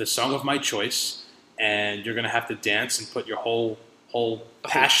with a song of my choice, and you're going to have to dance and put your whole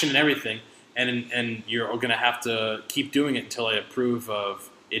passion and everything, and you're going to have to keep doing it until I approve of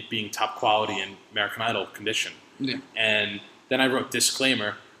it being top quality and American Idol condition. Yeah. And then I wrote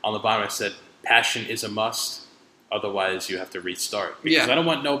disclaimer on the bottom. I said, passion is a must, otherwise you have to restart. Because I don't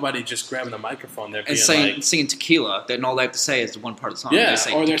want nobody just grabbing the microphone there and singing tequila, then all they have to say is one part of the song. Yeah,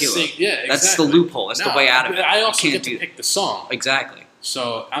 or they're singing. Yeah, exactly. That's the loophole. That's the way out of it. I also get to pick the song. Exactly.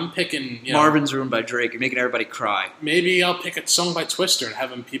 So I'm picking, Marvin's Room by Drake. You're making everybody cry. Maybe I'll pick a song by Twister and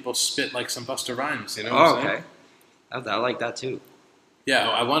having people spit some Busta Rhymes. You know? Oh, okay. I like that too. Yeah,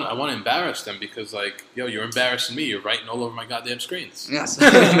 I want to embarrass them because, you're embarrassing me. You're writing all over my goddamn screens. Yes,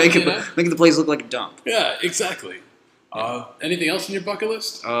 making the place look like a dump. Yeah, exactly. Anything else on your bucket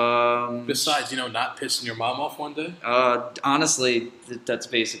list? Besides, not pissing your mom off one day? Honestly, that's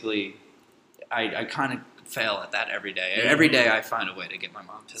basically, I kind of fail at that every day. Mm-hmm. Every day I find a way to get my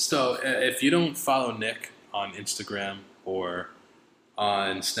mom pissed off. So if you don't follow Nick on Instagram or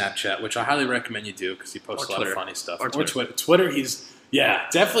on Snapchat, which I highly recommend you do because he posts a lot of funny stuff. Or Twitter. Twitter, he's Yeah,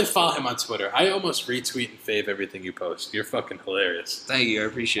 definitely follow him on Twitter. I almost retweet and fave everything you post. You're fucking hilarious. Thank you. I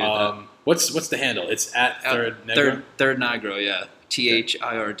appreciate that. What's the handle? It's at Third Nigro? Third Nigro, yeah.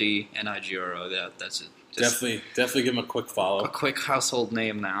 THIRDNIGRO. Yeah, that's it. Definitely give him a quick follow. A quick household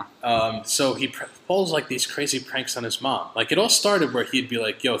name now. So he pulls like these crazy pranks on his mom. Like it all started where he'd be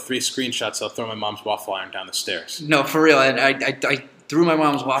like, "Yo, 3 screenshots. I'll throw my mom's waffle iron down the stairs." No, for real. And I threw my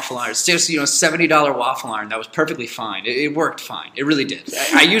mom's waffle iron. Seriously, $70 waffle iron. That was perfectly fine. It worked fine. It really did.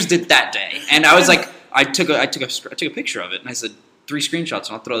 I used it that day, and I was like, I took a picture of it, and I said, 3 screenshots,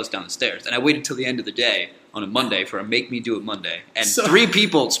 and I'll throw this down the stairs. And I waited till the end of the day on a Monday for a Make Me Do It Monday. And 3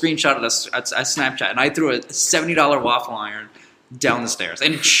 people screenshotted us at Snapchat, and I threw a $70 waffle iron down the stairs,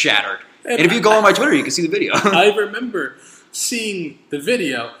 and it shattered. And if you go on my Twitter, you can see the video. I remember seeing the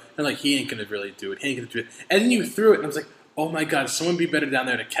video, and like, he ain't going to really do it. He ain't going to do it. And then you threw it, and I was like, oh my God, someone be better down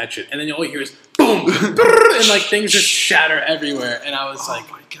there to catch it. And then all you hear is boom, and like things just shatter everywhere. And I was like,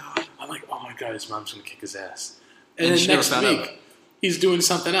 oh my God. I'm like, oh my God, his mom's going to kick his ass. And then next week, he's doing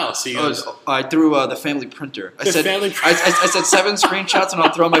something else. He goes, I threw the family printer. I said 7 screenshots, and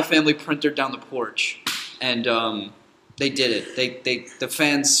I'll throw my family printer down the porch. And they did it. The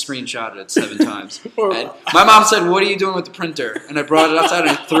fans screenshotted it 7 times. And my mom said, "What are you doing with the printer?" And I brought it outside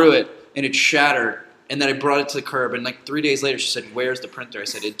and I threw it, and it shattered. And then I brought it to the curb, and like 3 days later, she said, "Where's the printer?" I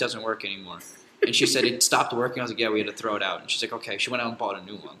said, "It doesn't work anymore." And she said, "It stopped working." I was like, "Yeah, we had to throw it out." And she's like, "Okay." She went out and bought a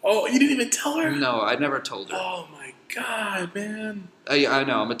new one. Oh, you didn't even tell her? No, I never told her. Oh my God, man. I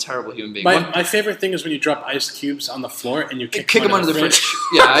know, I'm a terrible human being. My favorite thing is when you drop ice cubes on the floor and you kick them under the fridge.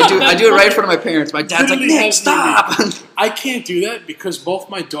 Yeah, I do it right in front of my parents. My dad's like, "Nick, stop!" I can't do that because both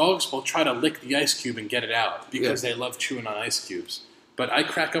my dogs will try to lick the ice cube and get it out because they love chewing on ice cubes. But I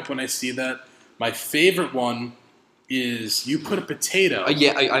crack up when I see that. My favorite one is you put a potato. A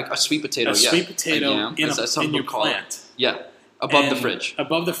sweet potato. Sweet potato in your plant. Yeah, above the fridge.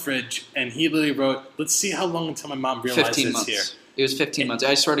 Above the fridge. And he literally wrote, "Let's see how long until my mom realizes 15 months. Here." It was 15 months.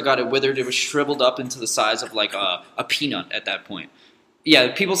 I swear to God, it withered. It was shriveled up into the size of like a peanut at that point.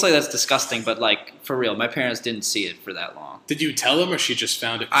 Yeah, people say that's disgusting, but like for real, my parents didn't see it for that long. Did you tell them, or she just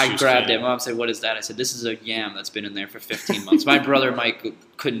found it? I grabbed it. Mom said, "What is that?" I said, "This is a yam that's been in there for 15 months." My brother Mike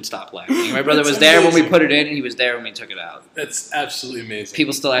couldn't stop laughing. My brother was there when we put it in, and he was there when we took it out. That's absolutely amazing.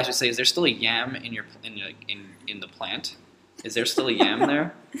 People still actually say, "Is there still a yam in the plant? Is there still a yam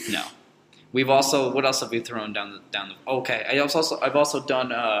there?" No. We've also, what else have we thrown down the? Okay, I've also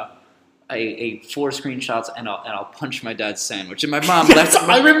done a 4 screenshots and I'll punch my dad's sandwich. And my mom left.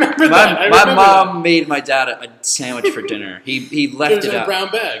 I remember that. My mom made my dad a sandwich for dinner. He left it out. It was in a brown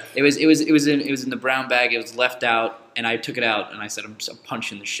bag. It was in the brown bag. It was left out, and I took it out and I said, I'm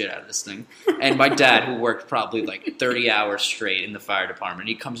punching the shit out of this thing. And my dad, who worked probably like 30 hours straight in the fire department,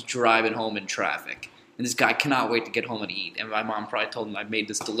 he comes driving home in traffic. And this guy cannot wait to get home and eat. And my mom probably told him, "I made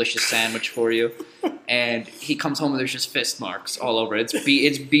this delicious sandwich for you." And he comes home and there's just fist marks all over it.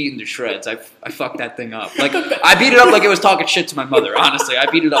 It's beaten to shreds. I fucked that thing up. Like, I beat it up like it was talking shit to my mother, honestly. I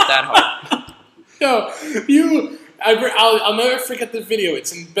beat it up that hard. No, I'll never forget the video.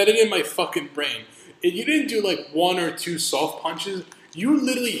 It's embedded in my fucking brain. You didn't do like 1 or 2 soft punches. You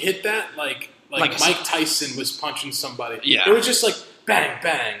literally hit that like Mike Tyson was punching somebody. Yeah. It was just like, bang,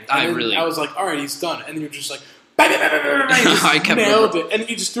 bang. And I was like, all right, he's done. And then you're just like, bang, bang, bang, bang, bang. You just nailed it. And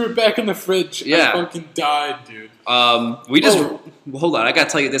you just threw it back in the fridge. Yeah. I fucking died, dude. Hold on, I gotta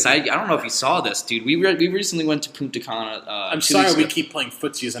tell you this. I don't know if you saw this, dude. We recently went to Punta Cana. I'm sorry we keep playing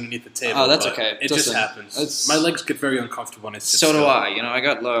footsies underneath the table. Oh, that's okay. It just happens. My legs get very uncomfortable when I sit So still. do I.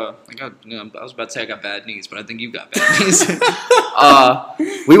 I was about to say I got bad knees, but I think you got bad knees.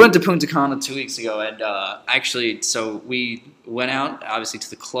 We went to Punta Cana 2 weeks ago, and actually, so we went out, obviously, to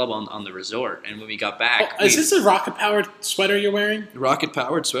the club on the resort, and when we got back... is this a rocket-powered sweater you're wearing?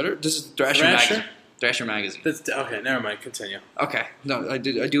 Rocket-powered sweater? This is Thrasher Magazine. Thrasher Magazine. Okay, never mind. Continue. Okay. No, I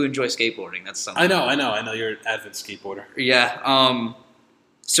do enjoy skateboarding. That's something. I know. You're an avid skateboarder. Yeah.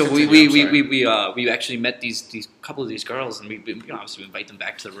 So we actually met these couple of these girls, and we obviously invite them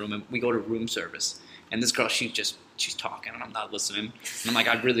back to the room, and we go to room service. And this girl, she's talking, and I'm not listening. And I'm like,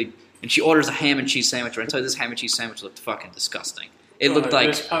 and she orders a ham and cheese sandwich. And I tell you, this ham and cheese sandwich looked fucking disgusting. It looked like... It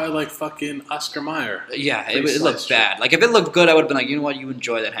was probably like fucking Oscar Mayer. Yeah, it looked bad. Like, if it looked good, I would have been like, you know what, you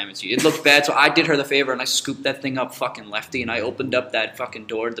enjoy that ham and cheese. It looked bad, so I did her the favor, and I scooped that thing up fucking lefty, and I opened up that fucking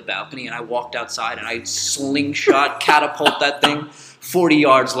door at the balcony, and I walked outside, and I slingshot, catapult that thing 40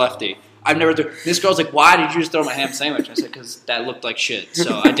 yards lefty. I've never... This girl's like, why did you just throw my ham sandwich? I said, because that looked like shit,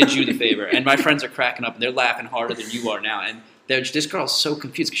 so I did you the favor. And my friends are cracking up, and they're laughing harder than you are now, and this girl's so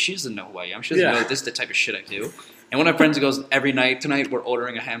confused, because she doesn't know who I am. She doesn't know that this is the type of shit I do. And one of my friends goes, every night tonight, we're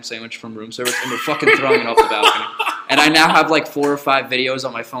ordering a ham sandwich from room service, and we're fucking throwing it off the balcony. And I now have like 4 or 5 videos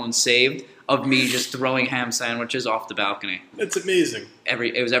on my phone saved of me just throwing ham sandwiches off the balcony. That's amazing.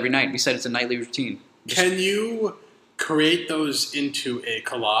 It was every night. We said it's a nightly routine. Can you create those into a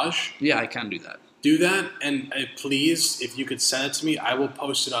collage? Yeah, I can do that. Do that, and please, if you could send it to me, I will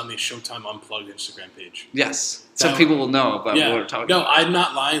post it on the Showtime Unplugged Instagram page. Yes, so people will know about what we're talking about. No, I'm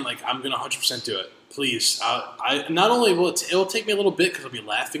not lying. Like, I'm going to 100% do it. Please. I not only will it'll take me a little bit because I'll be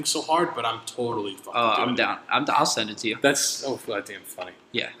laughing so hard, but I'm totally fucking I'm down. I'll send it to you. That's so goddamn funny.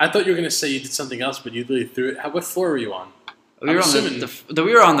 Yeah. I thought you were going to say you did something else, but you literally threw it. What floor were you on? We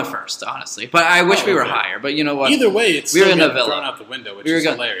were on the first, honestly. But I wish we were higher. But you know what? Either way, it's we were still in a getting villa. thrown out the window, which is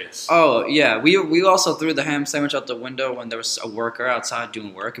hilarious. Oh, yeah. We also threw the ham sandwich out the window when there was a worker outside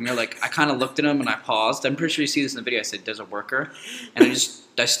doing work. And we were like, I kind of looked at him and I paused. I'm pretty sure you see this in the video. I said, there's a worker. And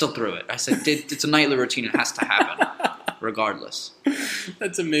I still threw it. I said, it's a nightly routine. It has to happen. Regardless.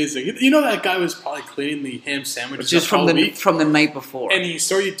 That's amazing. You know that guy was probably cleaning the ham sandwiches just from the night before. And he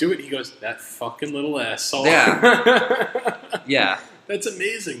saw you do it. He goes, that fucking little asshole. Yeah. Yeah. That's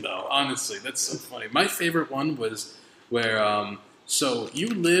amazing, though. Honestly, that's so funny. My favorite one was where, so you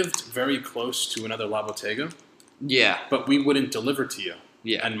lived very close to another La Bottega. Yeah. But we wouldn't deliver to you.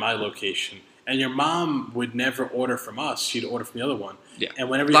 Yeah. In my location. And your mom would never order from us. She'd order from the other one. Yeah. And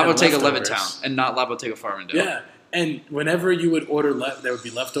whenever La Bottega Levittown and not La Bottega Farmingdale. Yeah. And whenever you would order, there would be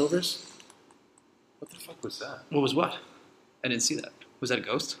leftovers. What the fuck was that? What was what? I didn't see that. Was that a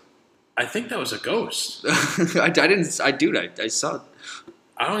ghost? I think that was a ghost. I didn't. I saw it.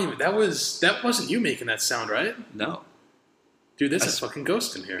 I don't even. That wasn't you making that sound, right? No. Dude, there's a fucking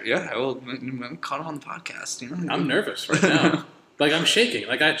ghost in here. Yeah, well, I'm caught on the podcast. You know? I'm nervous right now. Like, I'm shaking.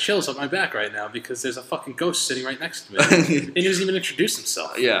 Like, I have chills up my back right now because there's a fucking ghost sitting right next to me. And he doesn't even introduce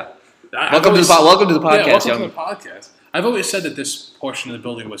himself. Yeah. Welcome to the podcast, welcome to the podcast. I've always said that this portion of the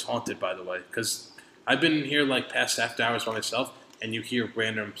building was haunted, by the way, because I've been here, like, past after hours by myself, and you hear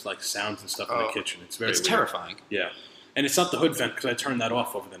random, like, sounds and stuff in the kitchen. It's very weird. Terrifying. Yeah. And it's not the hood vent because I turned that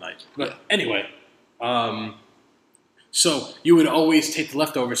off over the night. But anyway, so you would always take the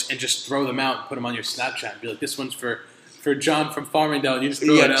leftovers and just throw them out and put them on your Snapchat and be like, this one's for John from Farmingdale. And you just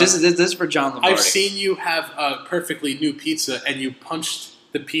throw it out. This is for John Lombardi. I've seen you have a perfectly new pizza and you punched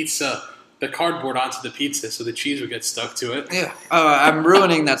the cardboard onto the pizza so the cheese would get stuck to it. Yeah. I'm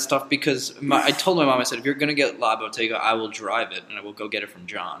ruining that stuff because I told my mom, I said, if you're going to get La Bottega, I will drive it and I will go get it from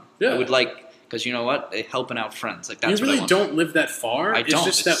John. Yeah. I would because you know what? Helping out friends. Like that's you really don't live that far. I don't.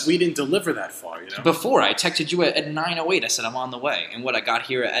 It's just that we didn't deliver that far, you know? Before, I texted you at 9:08. I said, I'm on the way. And I got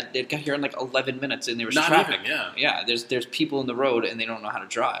here in like 11 minutes and there was traffic. Even, yeah. Yeah, there's people in the road and they don't know how to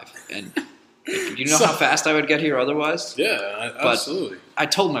drive. And you know how fast I would get here otherwise? Yeah, absolutely. But I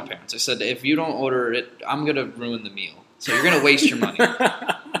told my parents, I said, if you don't order it, I'm going to ruin the meal. So you're going to waste your money.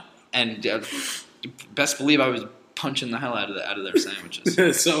 And best believe I was punching the hell out of their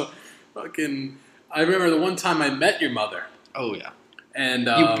sandwiches. So, fucking, I remember the one time I met your mother. Oh, yeah. And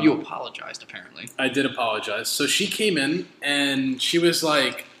you apologized, apparently. I did apologize. So she came in, and she was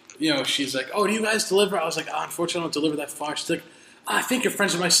like, she's like, oh, do you guys deliver? I was like, oh, unfortunately, I don't deliver that far. She's like, I think you're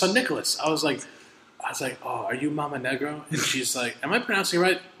friends with my son, Nicholas. I was like, oh, are you Mama Negro? And she's like, am I pronouncing it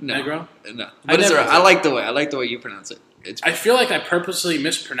right? No. Negro? No. I like the way you pronounce it. I ffeel like I purposely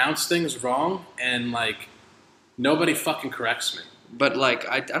mispronounce things wrong, and, like, nobody fucking corrects me. But, like,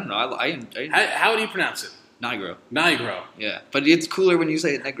 I don't know. How do you pronounce it? Nigro. Nigro. Yeah. But it's cooler when you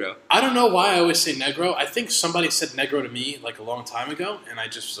say it Negro. I don't know why I always say Negro. I think somebody said Negro to me, like, a long time ago, and I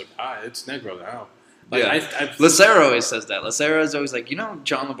just was like, it's Negro now. Like, yeah. Lucero always says that. Lucero is always like,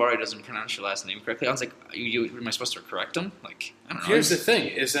 John Lombardi doesn't pronounce your last name correctly. I was like, am I supposed to correct him? Like, I don't know. Here's the thing,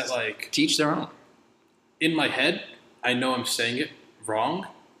 is that, like... Teach their own. In my head, I know I'm saying it wrong.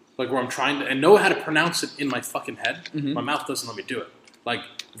 Like, where I'm trying to... I know how to pronounce it in my fucking head. Mm-hmm. My mouth doesn't let me do it. Like,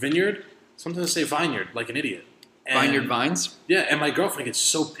 vineyard, sometimes I say vineyard, like an idiot. And, vineyard vines? Yeah, and my girlfriend gets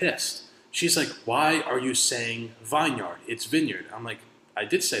so pissed. She's like, why are you saying vineyard? It's vineyard. I'm like... I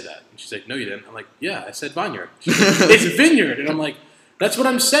did say that. And she's like, no, you didn't. I'm like, yeah, I said vineyard. It's vineyard. And I'm like, that's what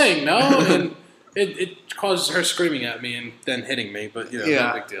I'm saying, no? And it causes her screaming at me and then hitting me, but,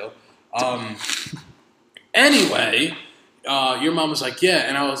 no big deal. Anyway, your mom was like, yeah.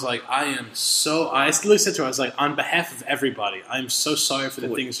 And I was like, I literally said to her, I was like, on behalf of everybody, I'm so sorry for the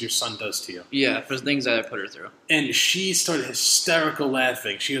things your son does to you. Yeah, for the things that I put her through. And she started hysterical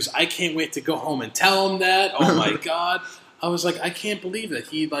laughing. She goes, I can't wait to go home and tell him that. Oh, my God. I was like, I can't believe that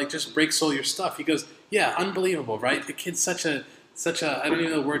he just breaks all your stuff. He goes, yeah, unbelievable, right? The kid's such a I don't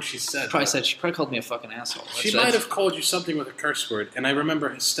even know the word she said. She probably called me a fucking asshole. She might have called you something with a curse word, and I remember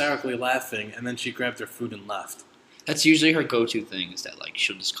hysterically laughing, and then she grabbed her food and left. That's usually her go-to thing is that, like,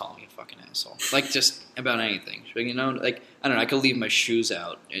 she'll just call me a fucking asshole. Like, just about anything. She'll be like, you know, like, I don't know, I could leave my shoes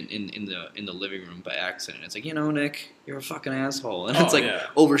out in the living room by accident. It's like, you know, Nick, you're a fucking asshole. And it's like,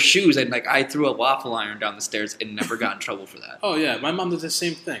 over shoes, and, like, I threw a waffle iron down the stairs and never got in trouble for that. Oh, yeah, my mom does the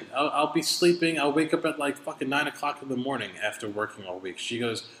same thing. I'll be sleeping, I'll wake up at, like, fucking 9 o'clock in the morning after working all week. She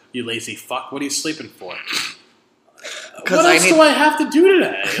goes, you lazy fuck, what are you sleeping for? What else do I have to do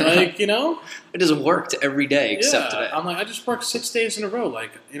today? Like, you know? It doesn't work every day except today. I'm like, I just worked 6 days in a row.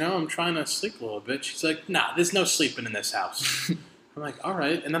 Like, you know, I'm trying to sleep a little bit. She's like, nah, there's no sleeping in this house. I'm like, all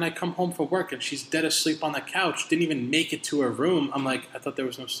right. And then I come home from work and she's dead asleep on the couch. Didn't even make it to her room. I'm like, I thought there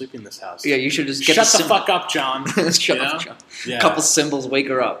was no sleeping in this house. Yeah, you should just get Shut the fuck up, John. Shut up, John. Yeah. A couple symbols, wake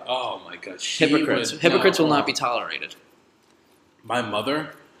her up. Oh, my God. Hypocrites will not be tolerated. My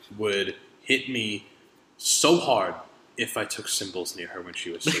mother would hit me so hard if I took Symbols near her when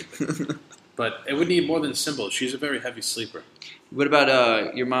she was sleeping. But it would need more than Symbols. She's a very heavy sleeper. What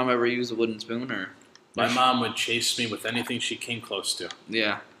about your mom ever use a wooden spoon? Or my mom would chase me with anything she came close to.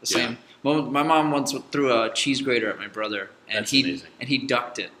 Yeah, the same. Well, my mom once threw a cheese grater at my brother, and he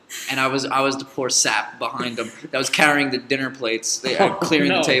ducked it. And I was the poor sap behind him that was carrying the dinner plates,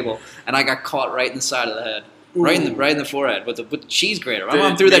 clearing the table, and I got caught right in the side of the head, right in the forehead with the cheese grater. My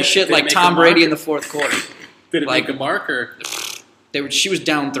mom threw that shit like Tom Brady in the fourth quarter. Did it make a mark or? She was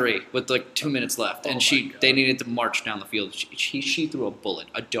down 3 with like 2 minutes left, and they needed to march down the field. She threw a bullet,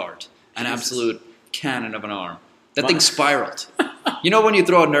 a dart, an absolute cannon of an arm. That thing spiraled. You know when you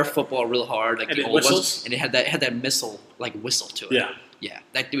throw a Nerf football real hard, like the old ones, and it had that missile like whistle to it. Yeah.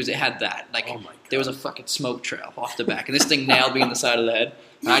 It had that. Like there was a fucking smoke trail off the back, and this thing nailed me in the side of the head,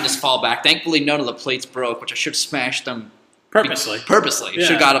 and I just fall back. Thankfully, none of the plates broke, which I should have smashed them. Purposely. Yeah.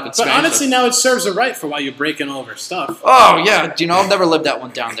 Should have got up and smashed But honestly, now it serves her right for why you're breaking all of her stuff. Oh, yeah. You know, I've never lived that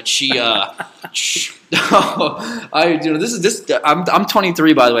one down. That I'm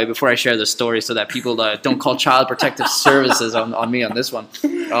 23, by the way, before I share this story, so that people don't call Child Protective Services on me on this one.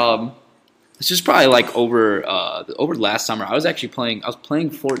 It's just probably like over last summer. I was playing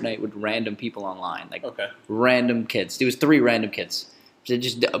Fortnite with random people online. Random kids. There was 3 random kids.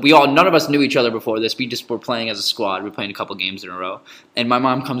 None of us knew each other before this. We just were playing as a squad. We were playing a couple games in a row. And my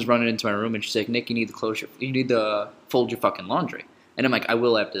mom comes running into my room and she's like, Nick, you need to fold your fucking laundry. And I'm like, I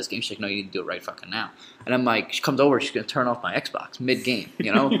will after this game. She's like, no, you need to do it right fucking now. And I'm like, she comes over, she's going to turn off my Xbox mid-game,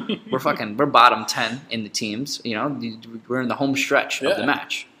 you know? We're bottom 10 in the teams, you know? We're in the home stretch of the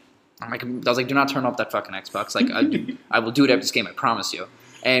match. I was like, do not turn off that fucking Xbox. Like, I will do it after this game, I promise you.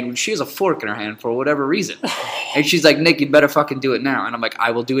 And she has a fork in her hand for whatever reason. And she's like, Nick, you better fucking do it now. And I'm like, I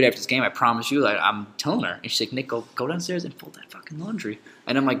will do it after this game, I promise you. Like, I'm telling her. And she's like, Nick, go downstairs and fold that fucking laundry.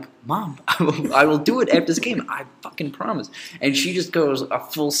 And I'm like, Mom, I will do it after this game, I fucking promise. And she just goes a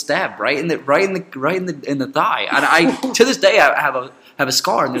full stab right in the thigh. And I to this day I have a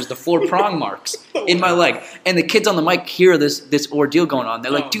scar, and there's the 4 prong marks in my leg. And the kids on the mic hear this ordeal going on.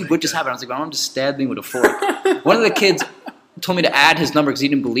 They're like, dude, what just happened? I was like, my mom just stabbed me with a fork. One of the kids told me to add his number because he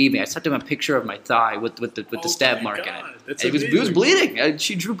didn't believe me. I sent him a picture of my thigh with the stab mark in it. It was bleeding.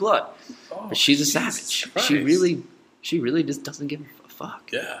 She drew blood. But she's a savage. Christ. She really just doesn't give a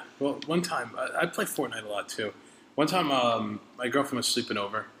fuck. Yeah. Well, one time I play Fortnite a lot too. One time my girlfriend was sleeping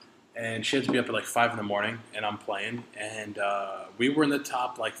over, and she had to be up at like 5 in the morning, and I'm playing, and we were in the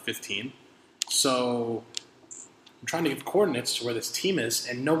top like 15. So I'm trying to give coordinates to where this team is,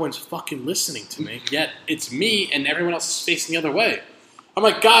 and no one's fucking listening to me. Yet it's me, and everyone else is facing the other way. I'm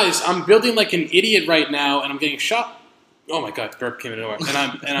like, guys, I'm building like an idiot right now, and I'm getting shot. Oh my God, burp came in nowhere.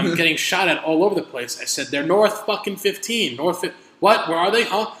 And I'm getting shot at all over the place. I said, they're north fucking 15. What? Where are they?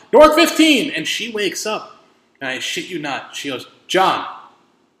 Huh? North 15. And she wakes up, and I shit you not. She goes, John,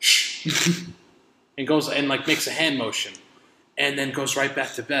 shh, and goes and like makes a hand motion, and then goes right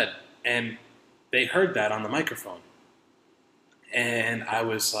back to bed. And they heard that on the microphone. And I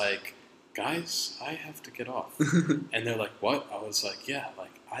was like, guys, I have to get off. And they're like, what? I was like, yeah,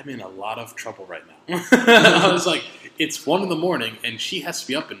 like, I'm in a lot of trouble right now. I was like, it's 1 in the morning, and she has to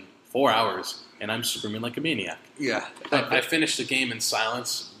be up in 4 hours, and I'm screaming like a maniac. Yeah. I finished the game in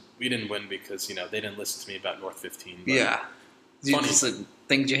silence. We didn't win because, they didn't listen to me about North 15. But yeah. Funny. Just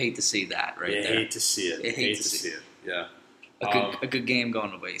things you hate to see that right there. Hate to see it. You hate to see it. Yeah. A good game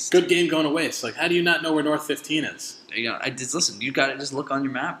going to waste. Good game going to waste. Like, how do you not know where North 15 is? Listen. You got to just look on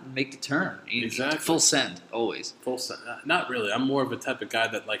your map and make the turn. Exactly. Full send always. Full send. Not really. I'm more of a type of guy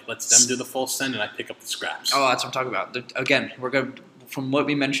that like lets them do the full send and I pick up the scraps. Oh, that's what I'm talking about. Again, we're going from what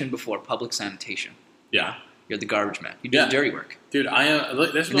we mentioned before. Public sanitation. Yeah. You're the garbage man. You do the dirty work. Dude, I am.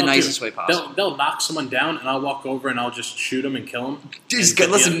 In the nicest way possible. They'll knock someone down, and I'll walk over and I'll just shoot him and kill him.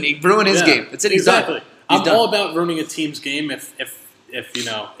 Listen, ruin his game. That's it. Exactly. I'm all about ruining a team's game if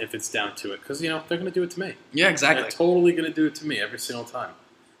it's down to it, because they're going to do it to me. Yeah, exactly. They're totally going to do it to me every single time.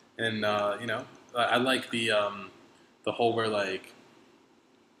 And I like the whole where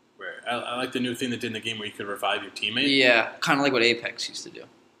I like the new thing that did in the game where you could revive your teammate. Yeah, kind of like what Apex used to do.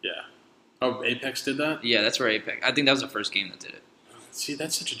 Yeah. Oh, Apex did that? Yeah, that's where Apex. I think that was the first game that did it. See,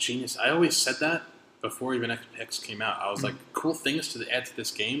 that's such a genius. I always said that before even Apex came out. I was like, cool things to add to this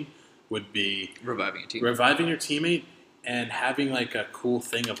game would be reviving your teammate and having like a cool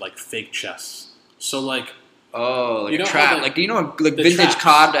thing of like fake chests. So like, like a trap, like vintage traps.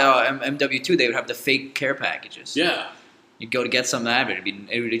 COD MW2, they would have the fake care packages. Yeah. You'd go to get some of that, but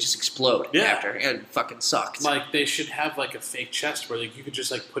it would just explode after. It fucking sucked. Like, they should have, like, a fake chest where, like, you could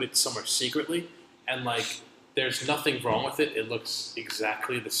just, like, put it somewhere secretly, and, like, there's nothing wrong with it. It looks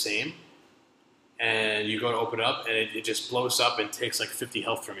exactly the same. And you go to open it up, and it just blows up and takes, like, 50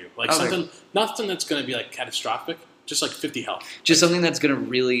 health from you. Like, nothing that's going to be, like, catastrophic, just, like, 50 health. Just something that's going to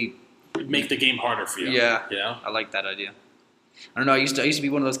really make the game harder for you. Yeah. I like that idea. I don't know. I used to be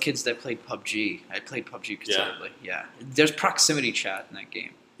one of those kids that played PUBG. I played PUBG considerably. Yeah. There's proximity chat in that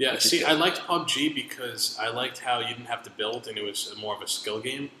game. Yeah. See, I liked PUBG because I liked how you didn't have to build, and it was more of a skill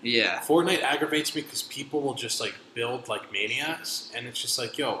game. Yeah. Fortnite aggravates me because people will just like build like maniacs, and it's just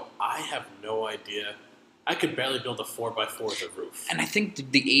like, yo, I have no idea. I could barely build a 4x4 as a roof. And I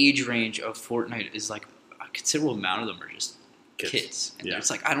think the age range of Fortnite is like a considerable amount of them are just kids. And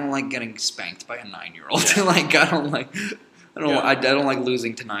it's like, I don't like getting spanked by a 9-year-old. Yeah. Like, I don't like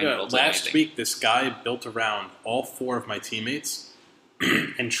losing to 9-year-olds. Last week, this guy built around all 4 of my teammates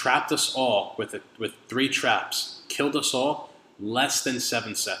and trapped us all with 3 traps. Killed us all less than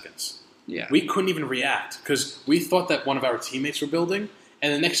 7 seconds. Yeah, we couldn't even react because we thought that one of our teammates were building,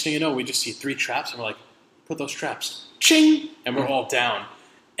 and the next thing you know, we just see 3 traps, and we're like, "Put those traps, ching!" And we're all down.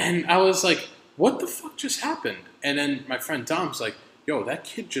 And I was like, "What the fuck just happened?" And then my friend Dom's like, "Yo, that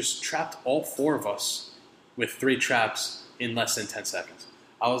kid just trapped all 4 of us with 3 traps in less than 10 seconds.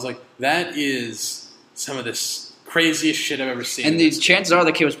 I was like, that is some of this craziest shit I've ever seen. And the chances are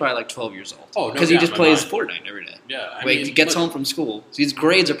the kid was probably like 12 years old. Oh, no, because he just plays Fortnite every day. Yeah. He gets home from school. So his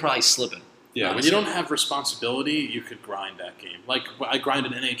grades are probably slipping. Yeah, honestly. When you don't have responsibility, you could grind that game. Like, I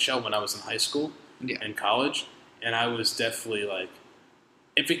grinded NHL when I was in high school and college, and I was definitely like,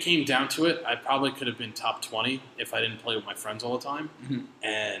 if it came down to it, I probably could have been top 20 if I didn't play with my friends all the time. Mm-hmm.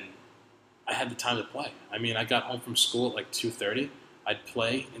 And I had the time to play. I mean, I got home from school at like 2:30. I'd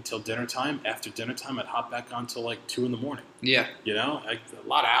play until dinner time. After dinner time, I'd hop back on till like 2 in the morning. Yeah. Like a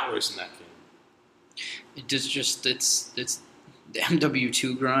lot of hours in that game. It's the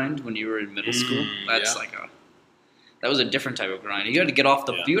MW2 grind when you were in middle school. That's that was a different type of grind. You had to get off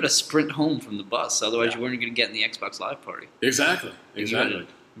you had to sprint home from the bus. Otherwise, you weren't going to get in the Xbox Live party. Exactly.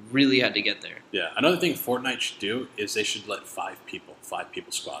 Really had to get there. Yeah. Another thing Fortnite should do is they should let 5 people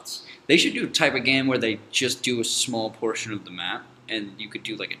squads. They should do a type of game where they just do a small portion of the map, and you could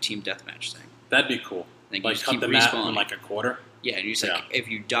do like a team deathmatch thing. That'd be cool. Like cut the map in like a quarter. Yeah, and you just if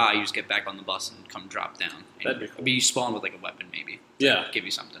you die, you just get back on the bus and come drop down. That'd be cool. But you spawn with like a weapon maybe. Give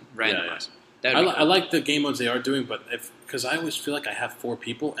you something randomized. Yeah. I like the game modes they are doing, but because I always feel like I have 4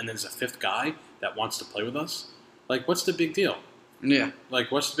 people and there's a 5th guy that wants to play with us. Like, what's the big deal? Yeah.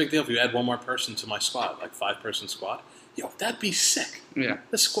 Like, what's the big deal if you add 1 more person to my squad, like 5-person squad? Yo, that'd be sick. Yeah.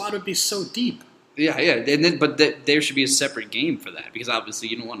 The squad would be so deep. Yeah. But there should be a separate game for that because obviously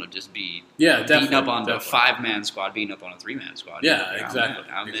you don't want to just be beating up on the 5-man squad, beating up on a 3-man squad. Yeah, exactly.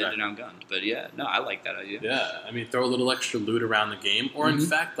 Outmanned and outgunned. But I like that idea. Yeah, I mean, throw a little extra loot around the game, or in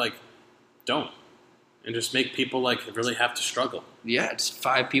fact, like, don't, and just make people like really have to struggle. Yeah, it's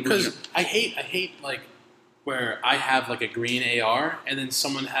 5 people. Because I hate like where I have like a green AR and then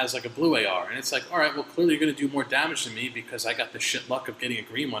someone has like a blue AR, and it's like, all right, well, clearly you're going to do more damage than me because I got the shit luck of getting a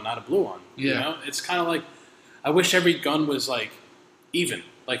green one, not a blue one. Yeah. You know, it's kind of like I wish every gun was like even,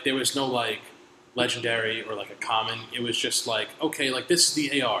 like there was no like legendary or like a common. It was just like, okay, like this is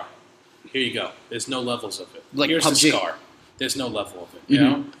the AR. Here you go. There's no levels of it. Like here's PUBG. the scar. There's no level of it. You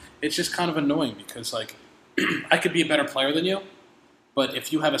know, it's just kind of annoying because like I could be a better player than you, but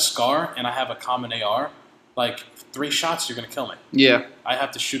if you have a scar and I have a common AR. Like 3 shots, you're going to kill me. Yeah. I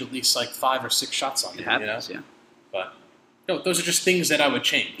have to shoot at least like 5 or 6 shots on you. It happens, yeah. But those are just things that I would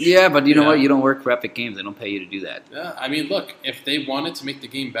change. Yeah, but you know what? You don't work for Epic Games. They don't pay you to do that. Yeah, I mean, look, if they wanted to make the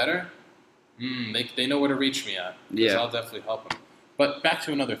game better, they know where to reach me at. Yeah. I'll definitely help them. But back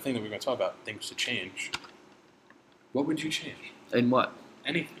to another thing that we're going to talk about, things to change. What would you change? In what?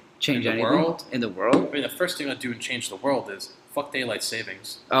 Anything. Change in the anything? world? In the world? I mean, the first thing I'd do and change the world is fuck daylight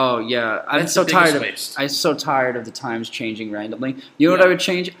savings. Oh yeah, I'm That's so the biggest tired. waste. I'm so tired of the times changing randomly. You know what I would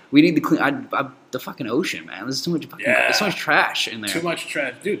change? We need to clean the fucking ocean, man. There's too much there's so much trash in there. Too much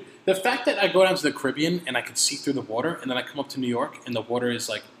trash, dude. The fact that I go down to the Caribbean and I can see through the water, and then I come up to New York and the water is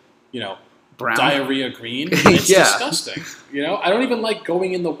like, Brown. diarrhea green. It's Yeah. disgusting. I don't even like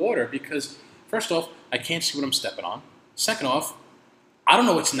going in the water because, first off, I can't see what I'm stepping on. Second off, I don't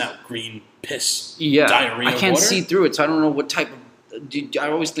know what's in that green piss diarrhea I can't water. see through it, so I don't know what type of. I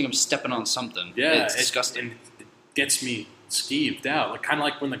always think I'm stepping on something. Yeah, it's disgusting. And it gets me skeeved out. Kind of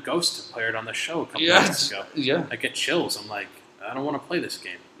like when the Ghost played on the show a couple months ago. Yeah. I get chills. I'm like, I don't want to play this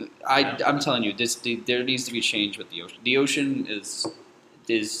game. I'm telling you, there needs to be change with the ocean. The ocean is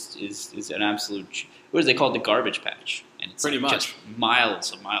an absolute. What is they call it? The garbage patch, and it's Pretty much. just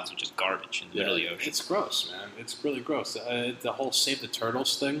miles of miles of just garbage in the middle of the ocean. It's gross, man. It's really gross. The whole Save the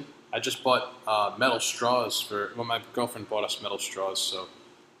Turtles thing. I just bought metal straws my girlfriend bought us metal straws, so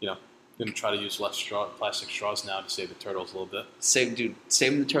gonna try to use less plastic straws now to save the turtles a little bit. Saving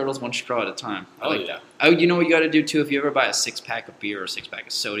the turtles one straw at a time. I like yeah. that. Oh, you know what you got to do too? If you ever buy a 6-pack of beer or a 6-pack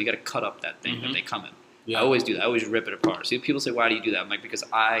of soda, you got to cut up that thing that they come in. Yeah. I always do that. I always rip it apart. See, people say, "Why do you do that?" I'm like, because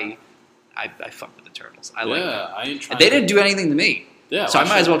I fuck with the turtles. I like them. I ain't trying. They didn't do anything to me. Yeah, so I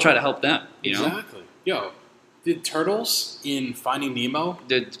might as well try to help them. You know, exactly. Yo, the turtles in Finding Nemo,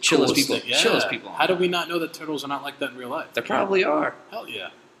 the chillest coolest people. thing. Yeah. Chillest people. How do we not know that turtles are not like that in real life? They probably are. Hell yeah.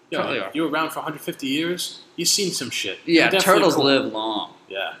 Probably are. You were around for 150 years. You've seen some shit. Yeah, You're definitely turtles cool. live long.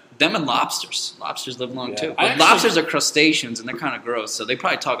 Yeah. Them and lobsters. Lobsters live long Yeah. too. I But actually- lobsters are crustaceans and they're kind of gross, so they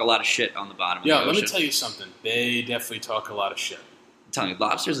probably talk a lot of shit on the bottom of the Yo, ocean. let me tell you something. They definitely talk a lot of shit. I'm telling you,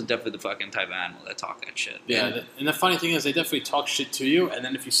 lobsters are definitely the fucking type of animal that talk that shit. Yeah, and the funny thing is, they definitely talk shit to you, and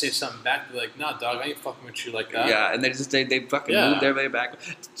then if you say something back, they're like, "Nah, dog, I ain't fucking with you like that." Yeah, and they fucking Yeah. move their way back.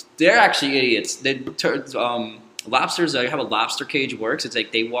 They're actually idiots. Lobsters, how a lobster cage works, it's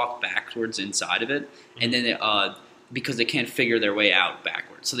like they walk backwards inside of it, and then because they can't figure their way out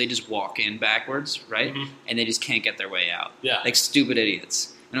backwards, so they just walk in backwards, right? And they just can't get their way out. Yeah. Like stupid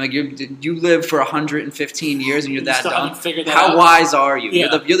idiots. And like you live for 115 years and you're that still dumb. haven't figured that How out? wise are you?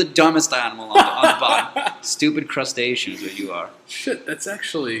 Yeah. You're the dumbest animal on the bottom. Stupid crustacean is what you are. Shit, that's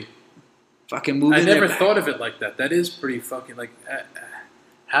actually. Fucking moving. I never their thought of it like that. That is pretty fucking like.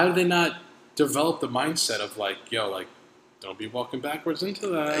 How do they not develop the mindset of like, yo, like, don't be walking backwards into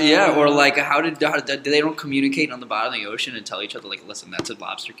that? Yeah, or like how did they don't communicate on the bottom of the ocean and tell each other like, listen, that's a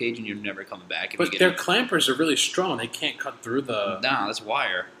lobster cage and you're never coming back. If But you get their clampers are really strong. They can't cut through the. no, that's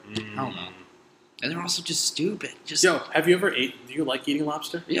wire. Hell no. And they're also just stupid. Just Yo, have you ever ate? Do you like eating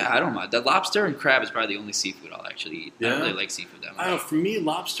lobster? yeah, I don't mind. The lobster and crab is probably the only seafood I'll actually eat. I Yeah? don't really like seafood that much. I don't know. For me,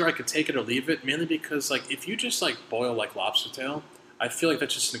 lobster, I could take it or leave it, mainly because like if you just like boil like lobster tail, I feel like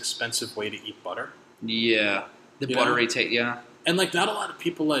that's just an expensive way to eat butter. Yeah, the You buttery know? taste. Yeah, And like not a lot of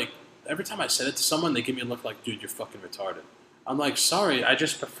people like every time I said it to someone, they give me a look like, dude, you're fucking retarded. I'm like, sorry, I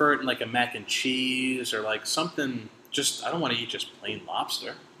just prefer it in like a mac and cheese or like something. Just I don't want to eat just plain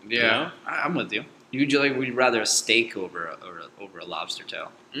lobster. yeah. You know? I'm with you. Would you rather a steak over a lobster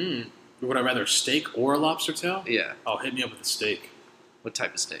tail? Would I rather a steak or a lobster tail? Yeah. Oh, hit me up with a steak. What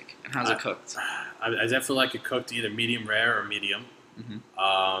type of steak? And how's it cooked? I definitely like it cooked either medium rare or medium.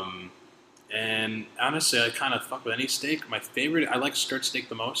 And honestly, I kind of fuck with any steak. My favorite, I like skirt steak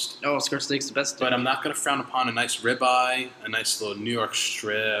the most. Oh, skirt steak's the best. But I'm not going to frown upon a nice ribeye, a nice little New York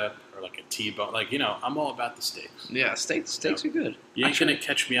strip, or like a T-bone. Like, I'm all about the steaks. Yeah, steaks are good. You ain't going to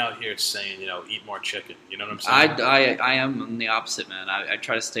catch me out here saying, eat more chicken. You know what I'm saying? I am the opposite, man. I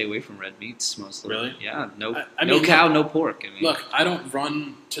try to stay away from red meats mostly. Really? Yeah, no I mean, cow, look, no pork. I mean, Look, I don't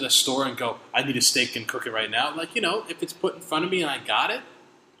run to the store and go, I need a steak and cook it right now. Like, if it's put in front of me and I got it,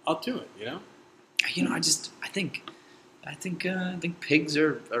 I'll do it, I think pigs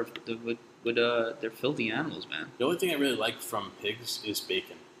are they're filthy animals, man. The only thing I really like from pigs is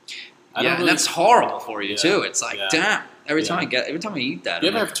bacon. Yeah, and that's horrible for you Yeah, too. It's like, yeah. damn. Every time I eat that, You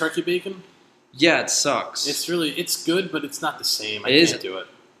I'm ever like, have turkey bacon? yeah, it sucks. It's good, but it's not the same. I It can't is. do it.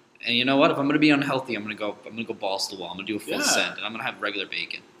 And you know what? If I'm gonna be unhealthy, I'm gonna go balls to the wall. I'm gonna do a full Yeah. send, and I'm gonna have regular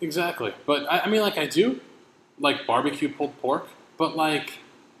bacon. Exactly. But I mean, like I do like barbecue pulled pork, but like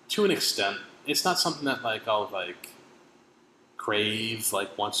to an extent, it's not something that like I'll like crave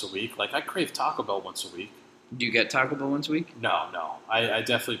like once a week. Like I crave Taco Bell once a week. Do you get Taco Bell once a week? No. I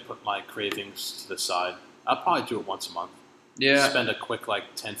definitely put my cravings to the side. I'll probably do it once a month. Yeah. Spend a quick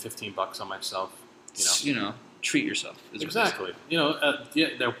like $10-15 on myself. Treat yourself. is what it is. Exactly.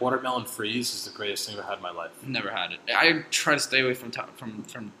 Their watermelon freeze is the greatest thing I've had in my life. Never had it. I try to stay away from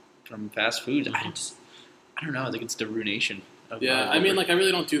fast food. Mm-hmm. I don't know. I think it's the ruination Yeah, I mean, like, I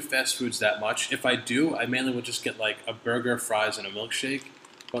really don't do fast foods that much. If I do, I mainly would just get, like, a burger, fries, and a milkshake.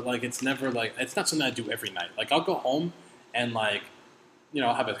 But, like, it's never, like, it's not something I do every night. Like, I'll go home and, like,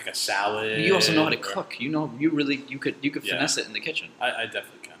 I'll have, like, a salad. You also know how to cook. You could finesse it in the kitchen. I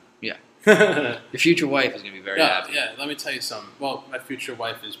definitely can. Yeah. Your future wife is going to be very happy. Yeah, let me tell you something. Well, my future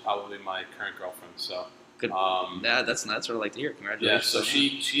wife is probably my current girlfriend, so... Good. Yeah, that's what I like to hear. Congratulations. Yeah, so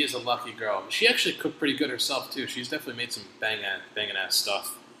she is a lucky girl. She actually cooked pretty good herself too. She's definitely made some banging ass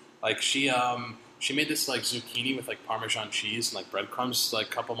stuff. Like she made this like zucchini with like Parmesan cheese and like breadcrumbs like a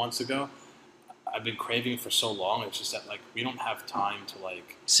couple months ago. I've been craving it for so long. It's just that like we don't have time to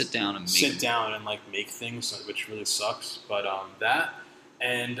like sit down and make things, which really sucks. But that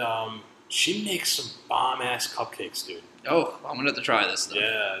and she makes some bomb ass cupcakes, dude. Oh, I'm gonna have to try this though.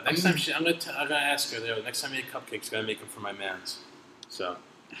 Yeah, next time I'm gonna ask her. Next time I make cupcakes, I'm gonna make them for my mans. So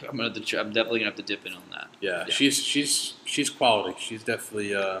I'm definitely gonna have to dip in on that. Yeah. She's quality. She's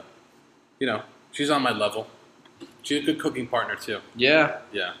definitely she's on my level. She's a good cooking partner too. Yeah.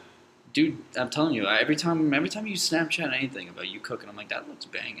 Yeah. Dude, I'm telling you, every time you Snapchat anything about you cooking, I'm like, that looks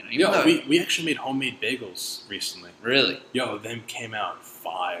banging. We actually made homemade bagels recently. Really? Yo, them came out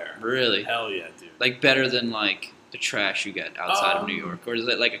fire. Really? Hell yeah, dude. Like better than like the trash you get outside of New York, or is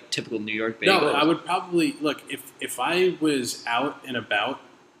it like a typical New York bagel? No, I would probably look if I was out and about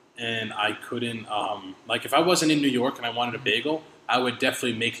and I couldn't like if I wasn't in New York and I wanted a bagel, I would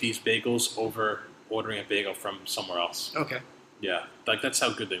definitely make these bagels over ordering a bagel from somewhere else. Okay. Yeah, like that's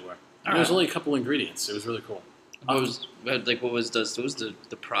how good they were. There was only a couple ingredients. It was really cool. What was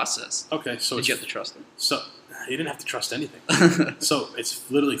the process? Okay, so did you have to trust them? So you didn't have to trust anything. So it's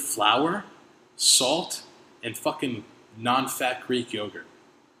literally flour, salt, and fucking non-fat Greek yogurt.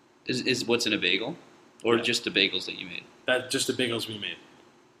 Is what's in a bagel, or just the bagels that you made? That just the bagels we made.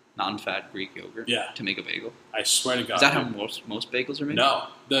 Non-fat Greek yogurt. Yeah. To make a bagel. I swear to God. Is that how most bagels are made? No,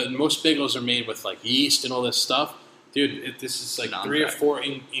 most bagels are made with like yeast and all this stuff. Dude, this is like non-fat. 3 or 4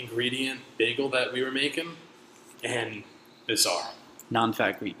 ingredient bagel that we were making, and bizarre.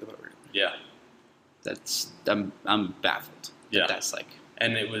 Non-fat Greek yogurt. Yeah. I'm baffled. Yeah. That's like,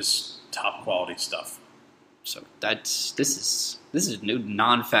 and it was top quality stuff. So this is new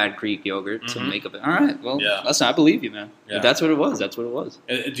non-fat Greek yogurt to make up. All right, well, listen, I believe you, man. Yeah. If that's what it was. That's what it was.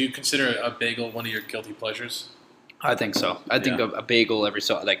 Do you consider a bagel one of your guilty pleasures? I think so. I think a bagel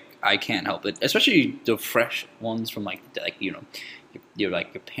I can't help it, especially the fresh ones from your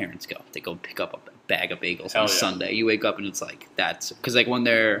parents go pick up a bag of bagels on Sunday. You wake up and it's like that's because like when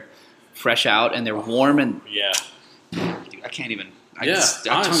they're fresh out and they're warm and dude, I can't even. Honestly,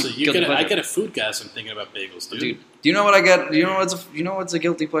 I get a food gasm thinking about bagels, dude. Do you know what I get? You know what's a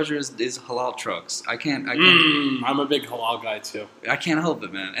guilty pleasure is halal trucks. I can't. I'm a big halal guy too. I can't help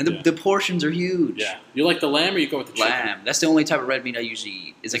it, man. And the portions are huge. Yeah. You like the lamb or you go with the chicken? Lamb. That's the only type of red meat I usually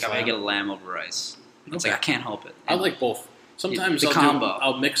eat. It's like I get a lamb over rice. It's like I can't help it. I like both. Sometimes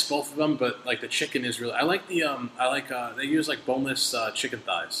I'll mix both of them, but like the chicken is really. I like they use like boneless chicken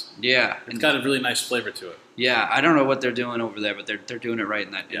thighs. Yeah, it's got a really nice flavor to it. Yeah, I don't know what they're doing over there, but they're doing it right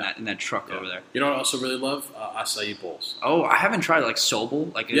in that truck over there. You know what I also really love? Acai bowls. Oh, I haven't tried like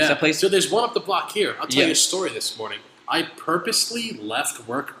Sobel. Like is that place? So there's one up the block here. I'll tell you a story this morning. I purposely left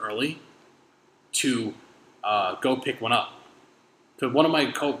work early to go pick one up. Because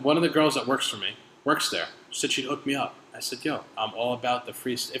one of the girls that works there. She said she'd hook me up. I said, yo, I'm all about the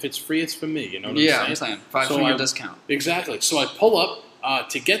free. If it's free, it's for me. You know what I'm saying? Yeah, I'm saying. 5% discount. Exactly. So I pull up.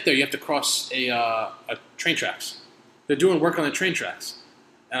 To get there, you have to cross a train tracks. They're doing work on the train tracks.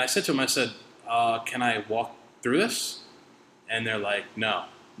 And I said to them, I said, can I walk through this? And they're like, no.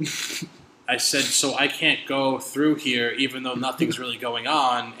 I said, so I can't go through here even though nothing's really going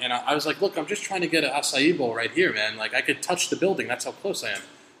on. And I was like, look, I'm just trying to get an acai bowl right here, man. Like, I could touch the building. That's how close I am.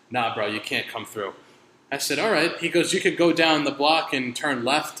 Nah, bro, you can't come through. I said, all right. He goes, you could go down the block and turn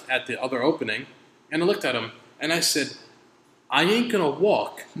left at the other opening. And I looked at him, and I said, I ain't going to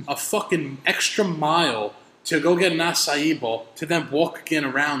walk a fucking extra mile to go get an acai bowl to then walk again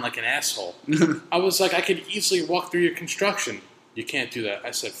around like an asshole. I was like, I could easily walk through your construction. You can't do that.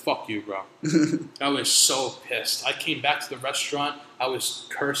 I said, fuck you, bro. I was so pissed. I came back to the restaurant. I was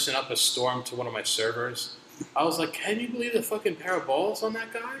cursing up a storm to one of my servers. I was like, can you believe the fucking pair of balls on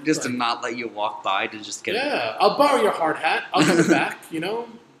that guy? Just to not let you walk by to just get it. I'll borrow your hard hat. I'll give it back, you know?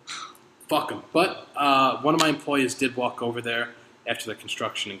 Fuck him. But one of my employees did walk over there after the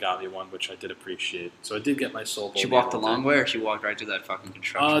construction and got me one, which I did appreciate. So I did get my soul bowl. She walked the long way, or she walked right through that fucking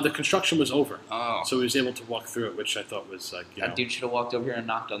construction? The construction was over. Oh. So he was able to walk through it, which I thought was like, That dude should have walked over here and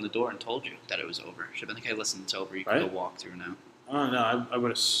knocked on the door and told you that it was over. Should have been like, hey, listen, it's over. You can go walk through now. Oh no, I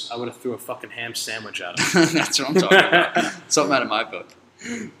would have threw a fucking ham sandwich at him. That's what I'm talking about. Something out of my book.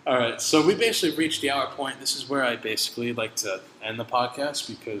 All right, so we basically reached the hour point. This is where I basically like to end the podcast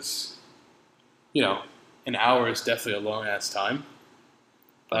because, an hour is definitely a long ass time.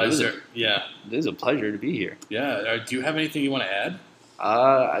 But It is a pleasure to be here. Yeah. Do you have anything you want to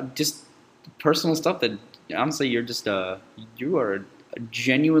add? Just personal stuff that honestly you are a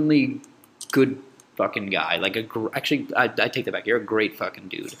genuinely good fucking guy. Like actually, I take that back. You're a great fucking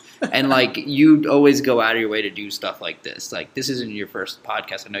dude, and like you always go out of your way to do stuff like this. Like this isn't your first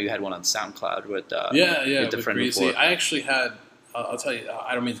podcast. I know you had one on SoundCloud with the friend Breezy. before. I actually had. I'll tell you.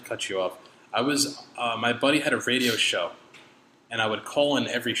 I don't mean to cut you off. I was my buddy had a radio show, and I would call in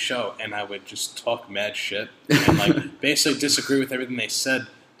every show, and I would just talk mad shit and like basically disagree with everything they said.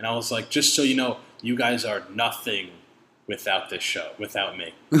 And I was like, just so you know, you guys are nothing without this show, without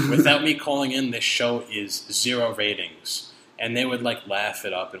me. Without me calling in, this show is 0 ratings. And they would like laugh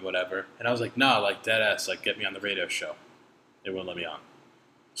it up and whatever. And I was like, nah, like dead ass, like get me on the radio show. They wouldn't let me on.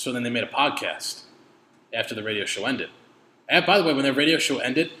 So then they made a podcast after the radio show ended. And by the way, when the radio show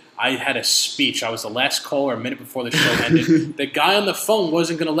ended, I had a speech. I was the last caller a minute before the show ended. The guy on the phone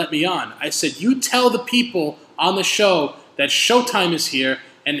wasn't going to let me on. I said, you tell the people on the show that Showtime is here,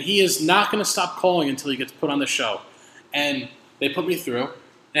 and he is not going to stop calling until he gets put on the show. And they put me through,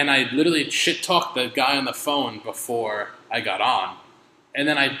 and I literally shit-talked the guy on the phone before I got on. And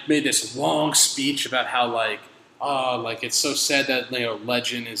then I made this long speech about how, like it's so sad that,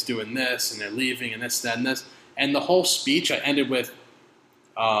 Legend is doing this, and they're leaving, and this, that, and this. And the whole speech, I ended with,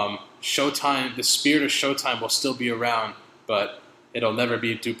 Showtime, the spirit of Showtime will still be around, but it'll never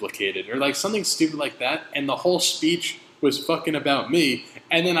be duplicated. Or, like, something stupid like that. And the whole speech was fucking about me.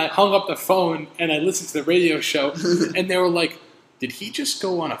 And then I hung up the phone and I listened to the radio show and they were like, did he just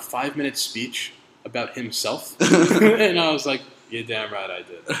go on a 5-minute speech about himself? And I was like, you're damn right I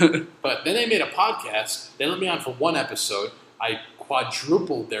did. But then they made a podcast. They let me on for 1 episode. I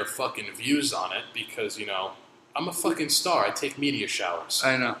quadrupled their fucking views on it because, I'm a fucking star. I take media showers.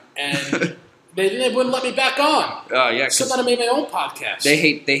 I know. And they wouldn't let me back on. Oh yeah. So then I made my own podcast. They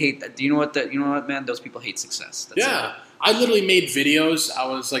hate that. Do you know what, man? Those people hate success. That's it. I literally made videos. I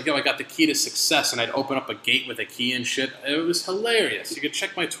was like, I got the key to success, and I'd open up a gate with a key and shit. It was hilarious. You could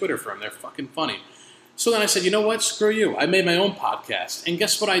check my Twitter for them. They're fucking funny. So then I said, you know what? Screw you. I made my own podcast. And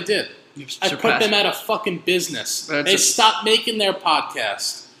guess what I did? I put them out of fucking business. They stopped making their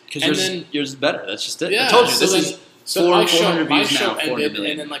podcast. Because yours is better. That's just it. Yeah, I told you. My show ended,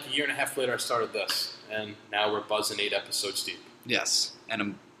 and then like a year and a half later I started this. And now we're buzzing 8 episodes deep. Yes. And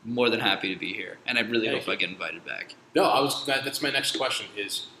I'm more than happy to be here. And I really hope I get invited back. No, that's my next question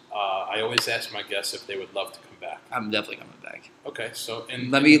is, I always ask my guests if they would love to come back. I'm definitely coming back. Okay, so...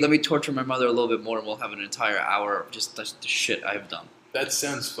 Let me torture my mother a little bit more, and we'll have an entire hour of just the shit I've done. That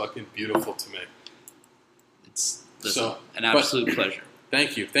sounds fucking beautiful to me. It's an absolute pleasure.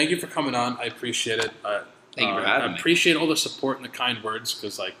 Thank you. Thank you for coming on. I appreciate it. Thank you for having me. I appreciate all the support and the kind words,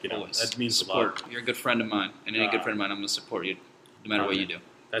 because, that means a lot. You're a good friend of mine, and any good friend of mine, I'm going to support you no matter what you do.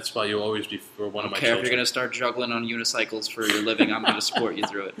 That's why you'll always be for one of my children. I don't care if you're going to start juggling on unicycles for your living. I'm going to support you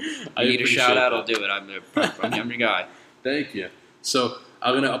through it. I need a shout-out, I'll do it. I'm your guy. Thank you. So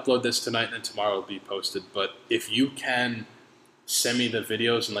I'm going to upload this tonight, and then tomorrow it'll be posted. But if you can send me the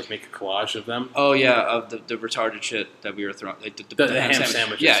videos and make a collage of them. Oh, yeah, of the retarded shit that we were throwing. The ham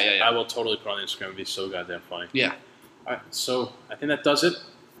sandwiches. Yeah. I will totally put on Instagram. It'd be so goddamn funny. Yeah. All right, so I think that does it.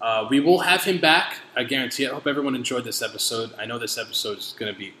 We will have him back. I guarantee it. I hope everyone enjoyed this episode. I know this episode is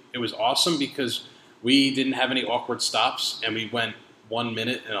going to be... It was awesome because we didn't have any awkward stops, and we went 1 hour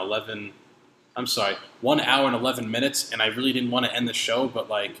and 11 minutes, and I really didn't want to end the show, but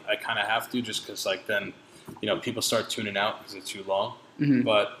I kind of have to just because then people start tuning out because it's too long. Mm-hmm.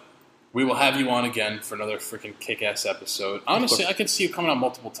 But we will have you on again for another freaking kick-ass episode. Honestly, I can see you coming on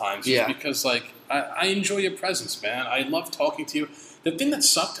multiple times just because I enjoy your presence, man. I love talking to you. The thing that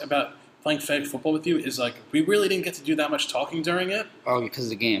sucked about playing flag football with you is we really didn't get to do that much talking during it. Oh, because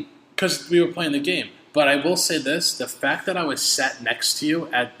of the game. Because we were playing the game. But I will say this, the fact that I was sat next to you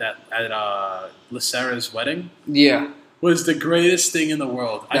at Lacera's wedding was the greatest thing in the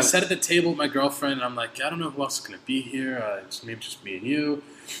world. I sat at the table with my girlfriend, and I'm like, I don't know who else is going to be here. It's maybe just me and you.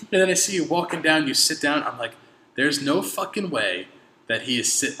 And then I see you walking down, you sit down. I'm like, there's no fucking way that he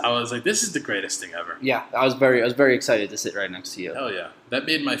is I was like, this is the greatest thing ever. Yeah, I was very excited to sit right next to you. Hell yeah. That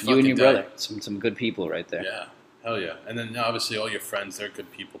made my fucking day. You and your brother. Some good people right there. Yeah. Hell yeah. And then obviously all your friends, they're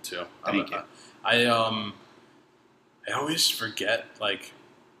good people too. Thank you. I always forget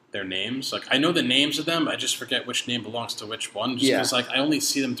their names. I know the names of them, I just forget which name belongs to which one. Just because I only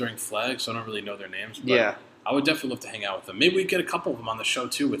see them during flags, so I don't really know their names. But I would definitely love to hang out with them. Maybe we get a couple of them on the show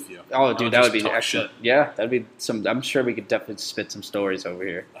too with you. Oh, dude, that would be talk excellent. shit. Yeah, that'd be some. I'm sure we could definitely spit some stories over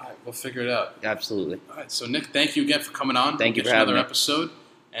here. All right, we'll figure it out. Absolutely. All right, so Nick, thank you again for coming on. Thank you We'll for get having another me. episode.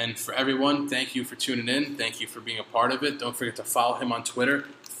 And for everyone, thank you for tuning in. Thank you for being a part of it. Don't forget to follow him on Twitter.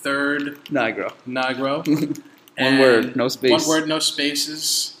 Nigro. And One word, no space. One word, no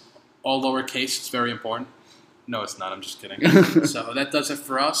spaces. All lowercase. It's very important. No, it's not. I'm just kidding. So that does it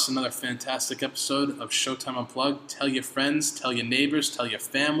for us. Another fantastic episode of Showtime Unplugged. Tell your friends, tell your neighbors, tell your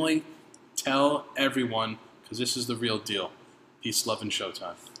family, tell everyone, because this is the real deal. Peace, love, and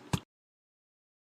Showtime.